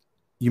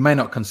 you may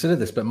not consider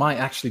this, but might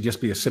actually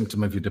just be a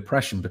symptom of your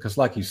depression. Because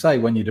like you say,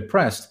 when you're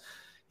depressed,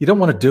 you don't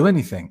want to do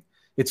anything.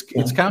 It's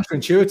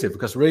counterintuitive,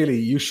 because really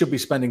you should be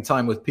spending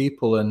time with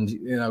people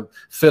and,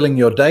 filling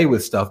your day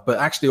with stuff. But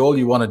actually all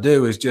you want to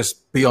do is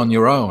just be on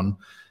your own.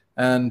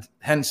 And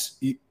hence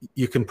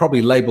you can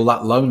probably label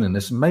that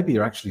loneliness, and maybe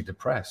you're actually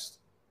depressed.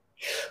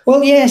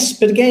 Well, yes,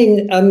 but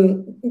again,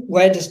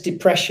 where does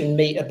depression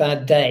meet a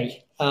bad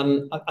day?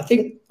 I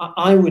think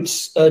I would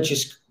urge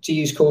us to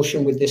use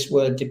caution with this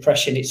word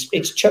depression.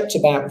 It's chucked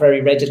about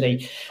very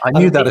readily. I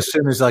knew that as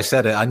soon as I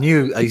said it. I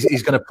knew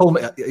he's going to pull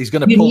me. He's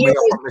going to pull me up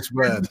on this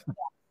word.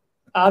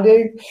 I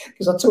do,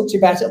 because I talked to you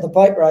about it on the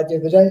bike ride the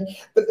other day.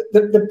 But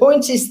the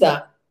point is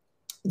that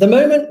the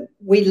moment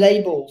we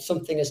label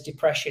something as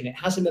depression, it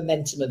has a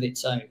momentum of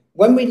its own.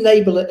 When we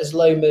label it as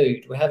low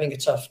mood, we're having a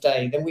tough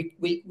day, then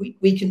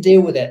we can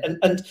deal with it.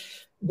 And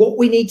what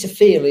we need to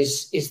feel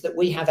is that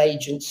we have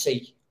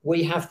agency.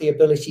 We have the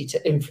ability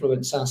to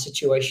influence our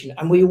situation,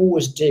 and we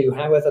always do,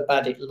 however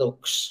bad it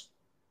looks.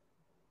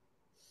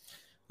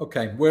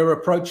 Okay, we're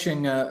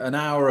approaching an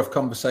hour of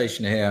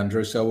conversation here,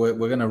 Andrew, so we're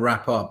going to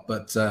wrap up.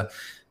 But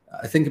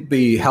I think it'd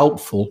be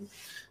helpful,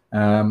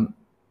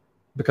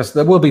 because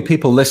there will be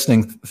people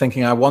listening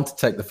thinking, I want to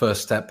take the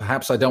first step.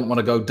 Perhaps I don't want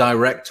to go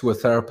direct to a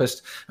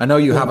therapist. I know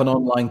you have an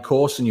online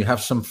course and you have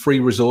some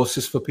free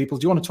resources for people.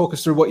 Do you want to talk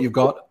us through what you've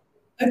got?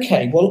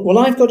 Okay, well,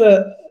 I've got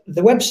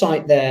the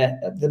website there,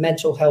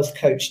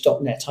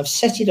 thementalhealthcoach.net. I've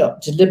set it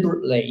up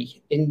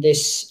deliberately in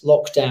this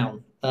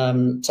lockdown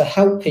to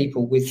help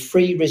people with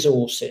free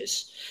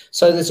resources.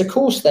 So there's a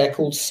course there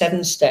called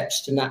 7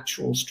 Steps to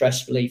Natural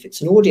Stress Relief.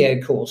 It's an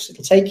audio course.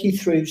 It'll take you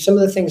through some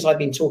of the things I've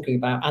been talking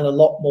about and a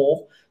lot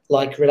more,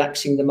 like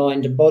relaxing the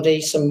mind and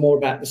body, some more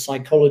about the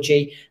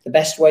psychology, the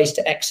best ways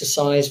to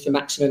exercise for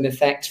maximum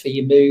effect for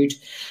your mood.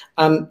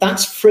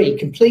 That's free,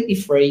 completely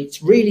free.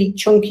 It's really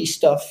chunky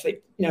stuff.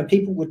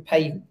 People would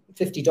pay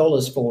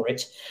 $50 for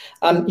it.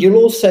 You'll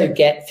also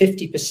get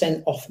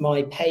 50% off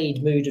my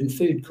paid mood and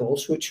food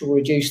course, which will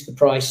reduce the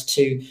price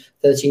to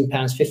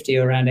 £13.50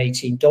 or around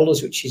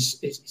 $18, which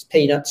is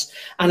peanuts.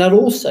 And I'll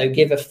also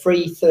give a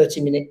free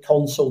 30-minute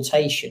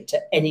consultation to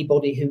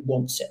anybody who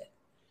wants it.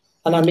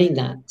 And I mean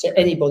that, to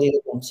anybody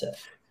that wants it.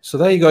 So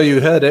there you go.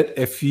 You heard it.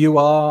 If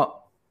you're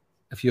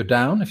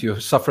down, if you're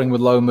suffering with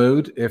low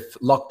mood, if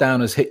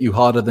lockdown has hit you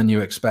harder than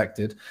you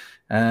expected,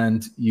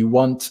 and you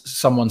want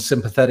someone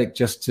sympathetic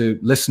just to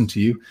listen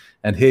to you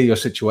and hear your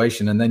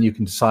situation, and then you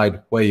can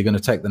decide where you're going to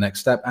take the next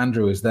step.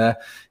 Andrew is there.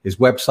 His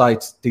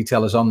website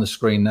detail is on the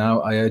screen now.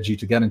 I urge you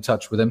to get in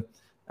touch with him.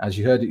 As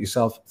you heard it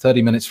yourself,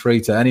 30 minutes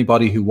free to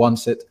anybody who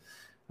wants it.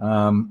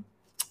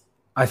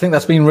 I think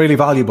that's been really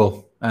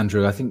valuable,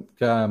 Andrew. I think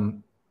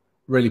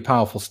really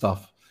powerful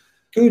stuff.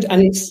 Good,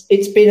 and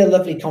it's been a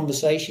lovely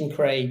conversation,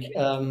 Craig.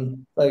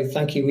 So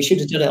thank you. We should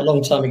have done it a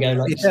long time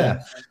ago.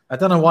 I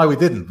don't know why we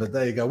didn't, but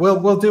there you go.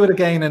 We'll do it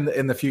again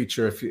in the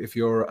future if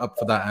you're up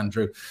for that,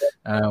 Andrew.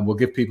 We'll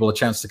give people a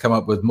chance to come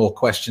up with more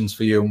questions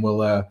for you, and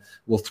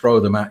we'll throw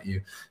them at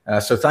you.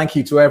 So thank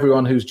you to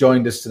everyone who's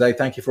joined us today.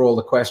 Thank you for all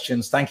the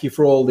questions. Thank you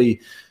for all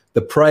the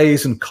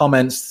praise and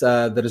comments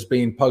that has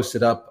been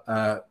posted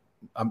up.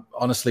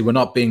 Honestly, we're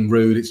not being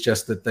rude. It's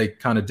just that they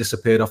kind of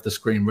disappeared off the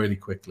screen really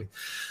quickly.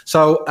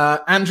 So,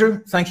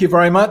 Andrew, thank you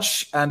very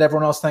much. And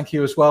everyone else, thank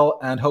you as well.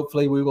 And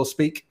hopefully we will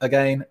speak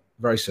again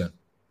very soon.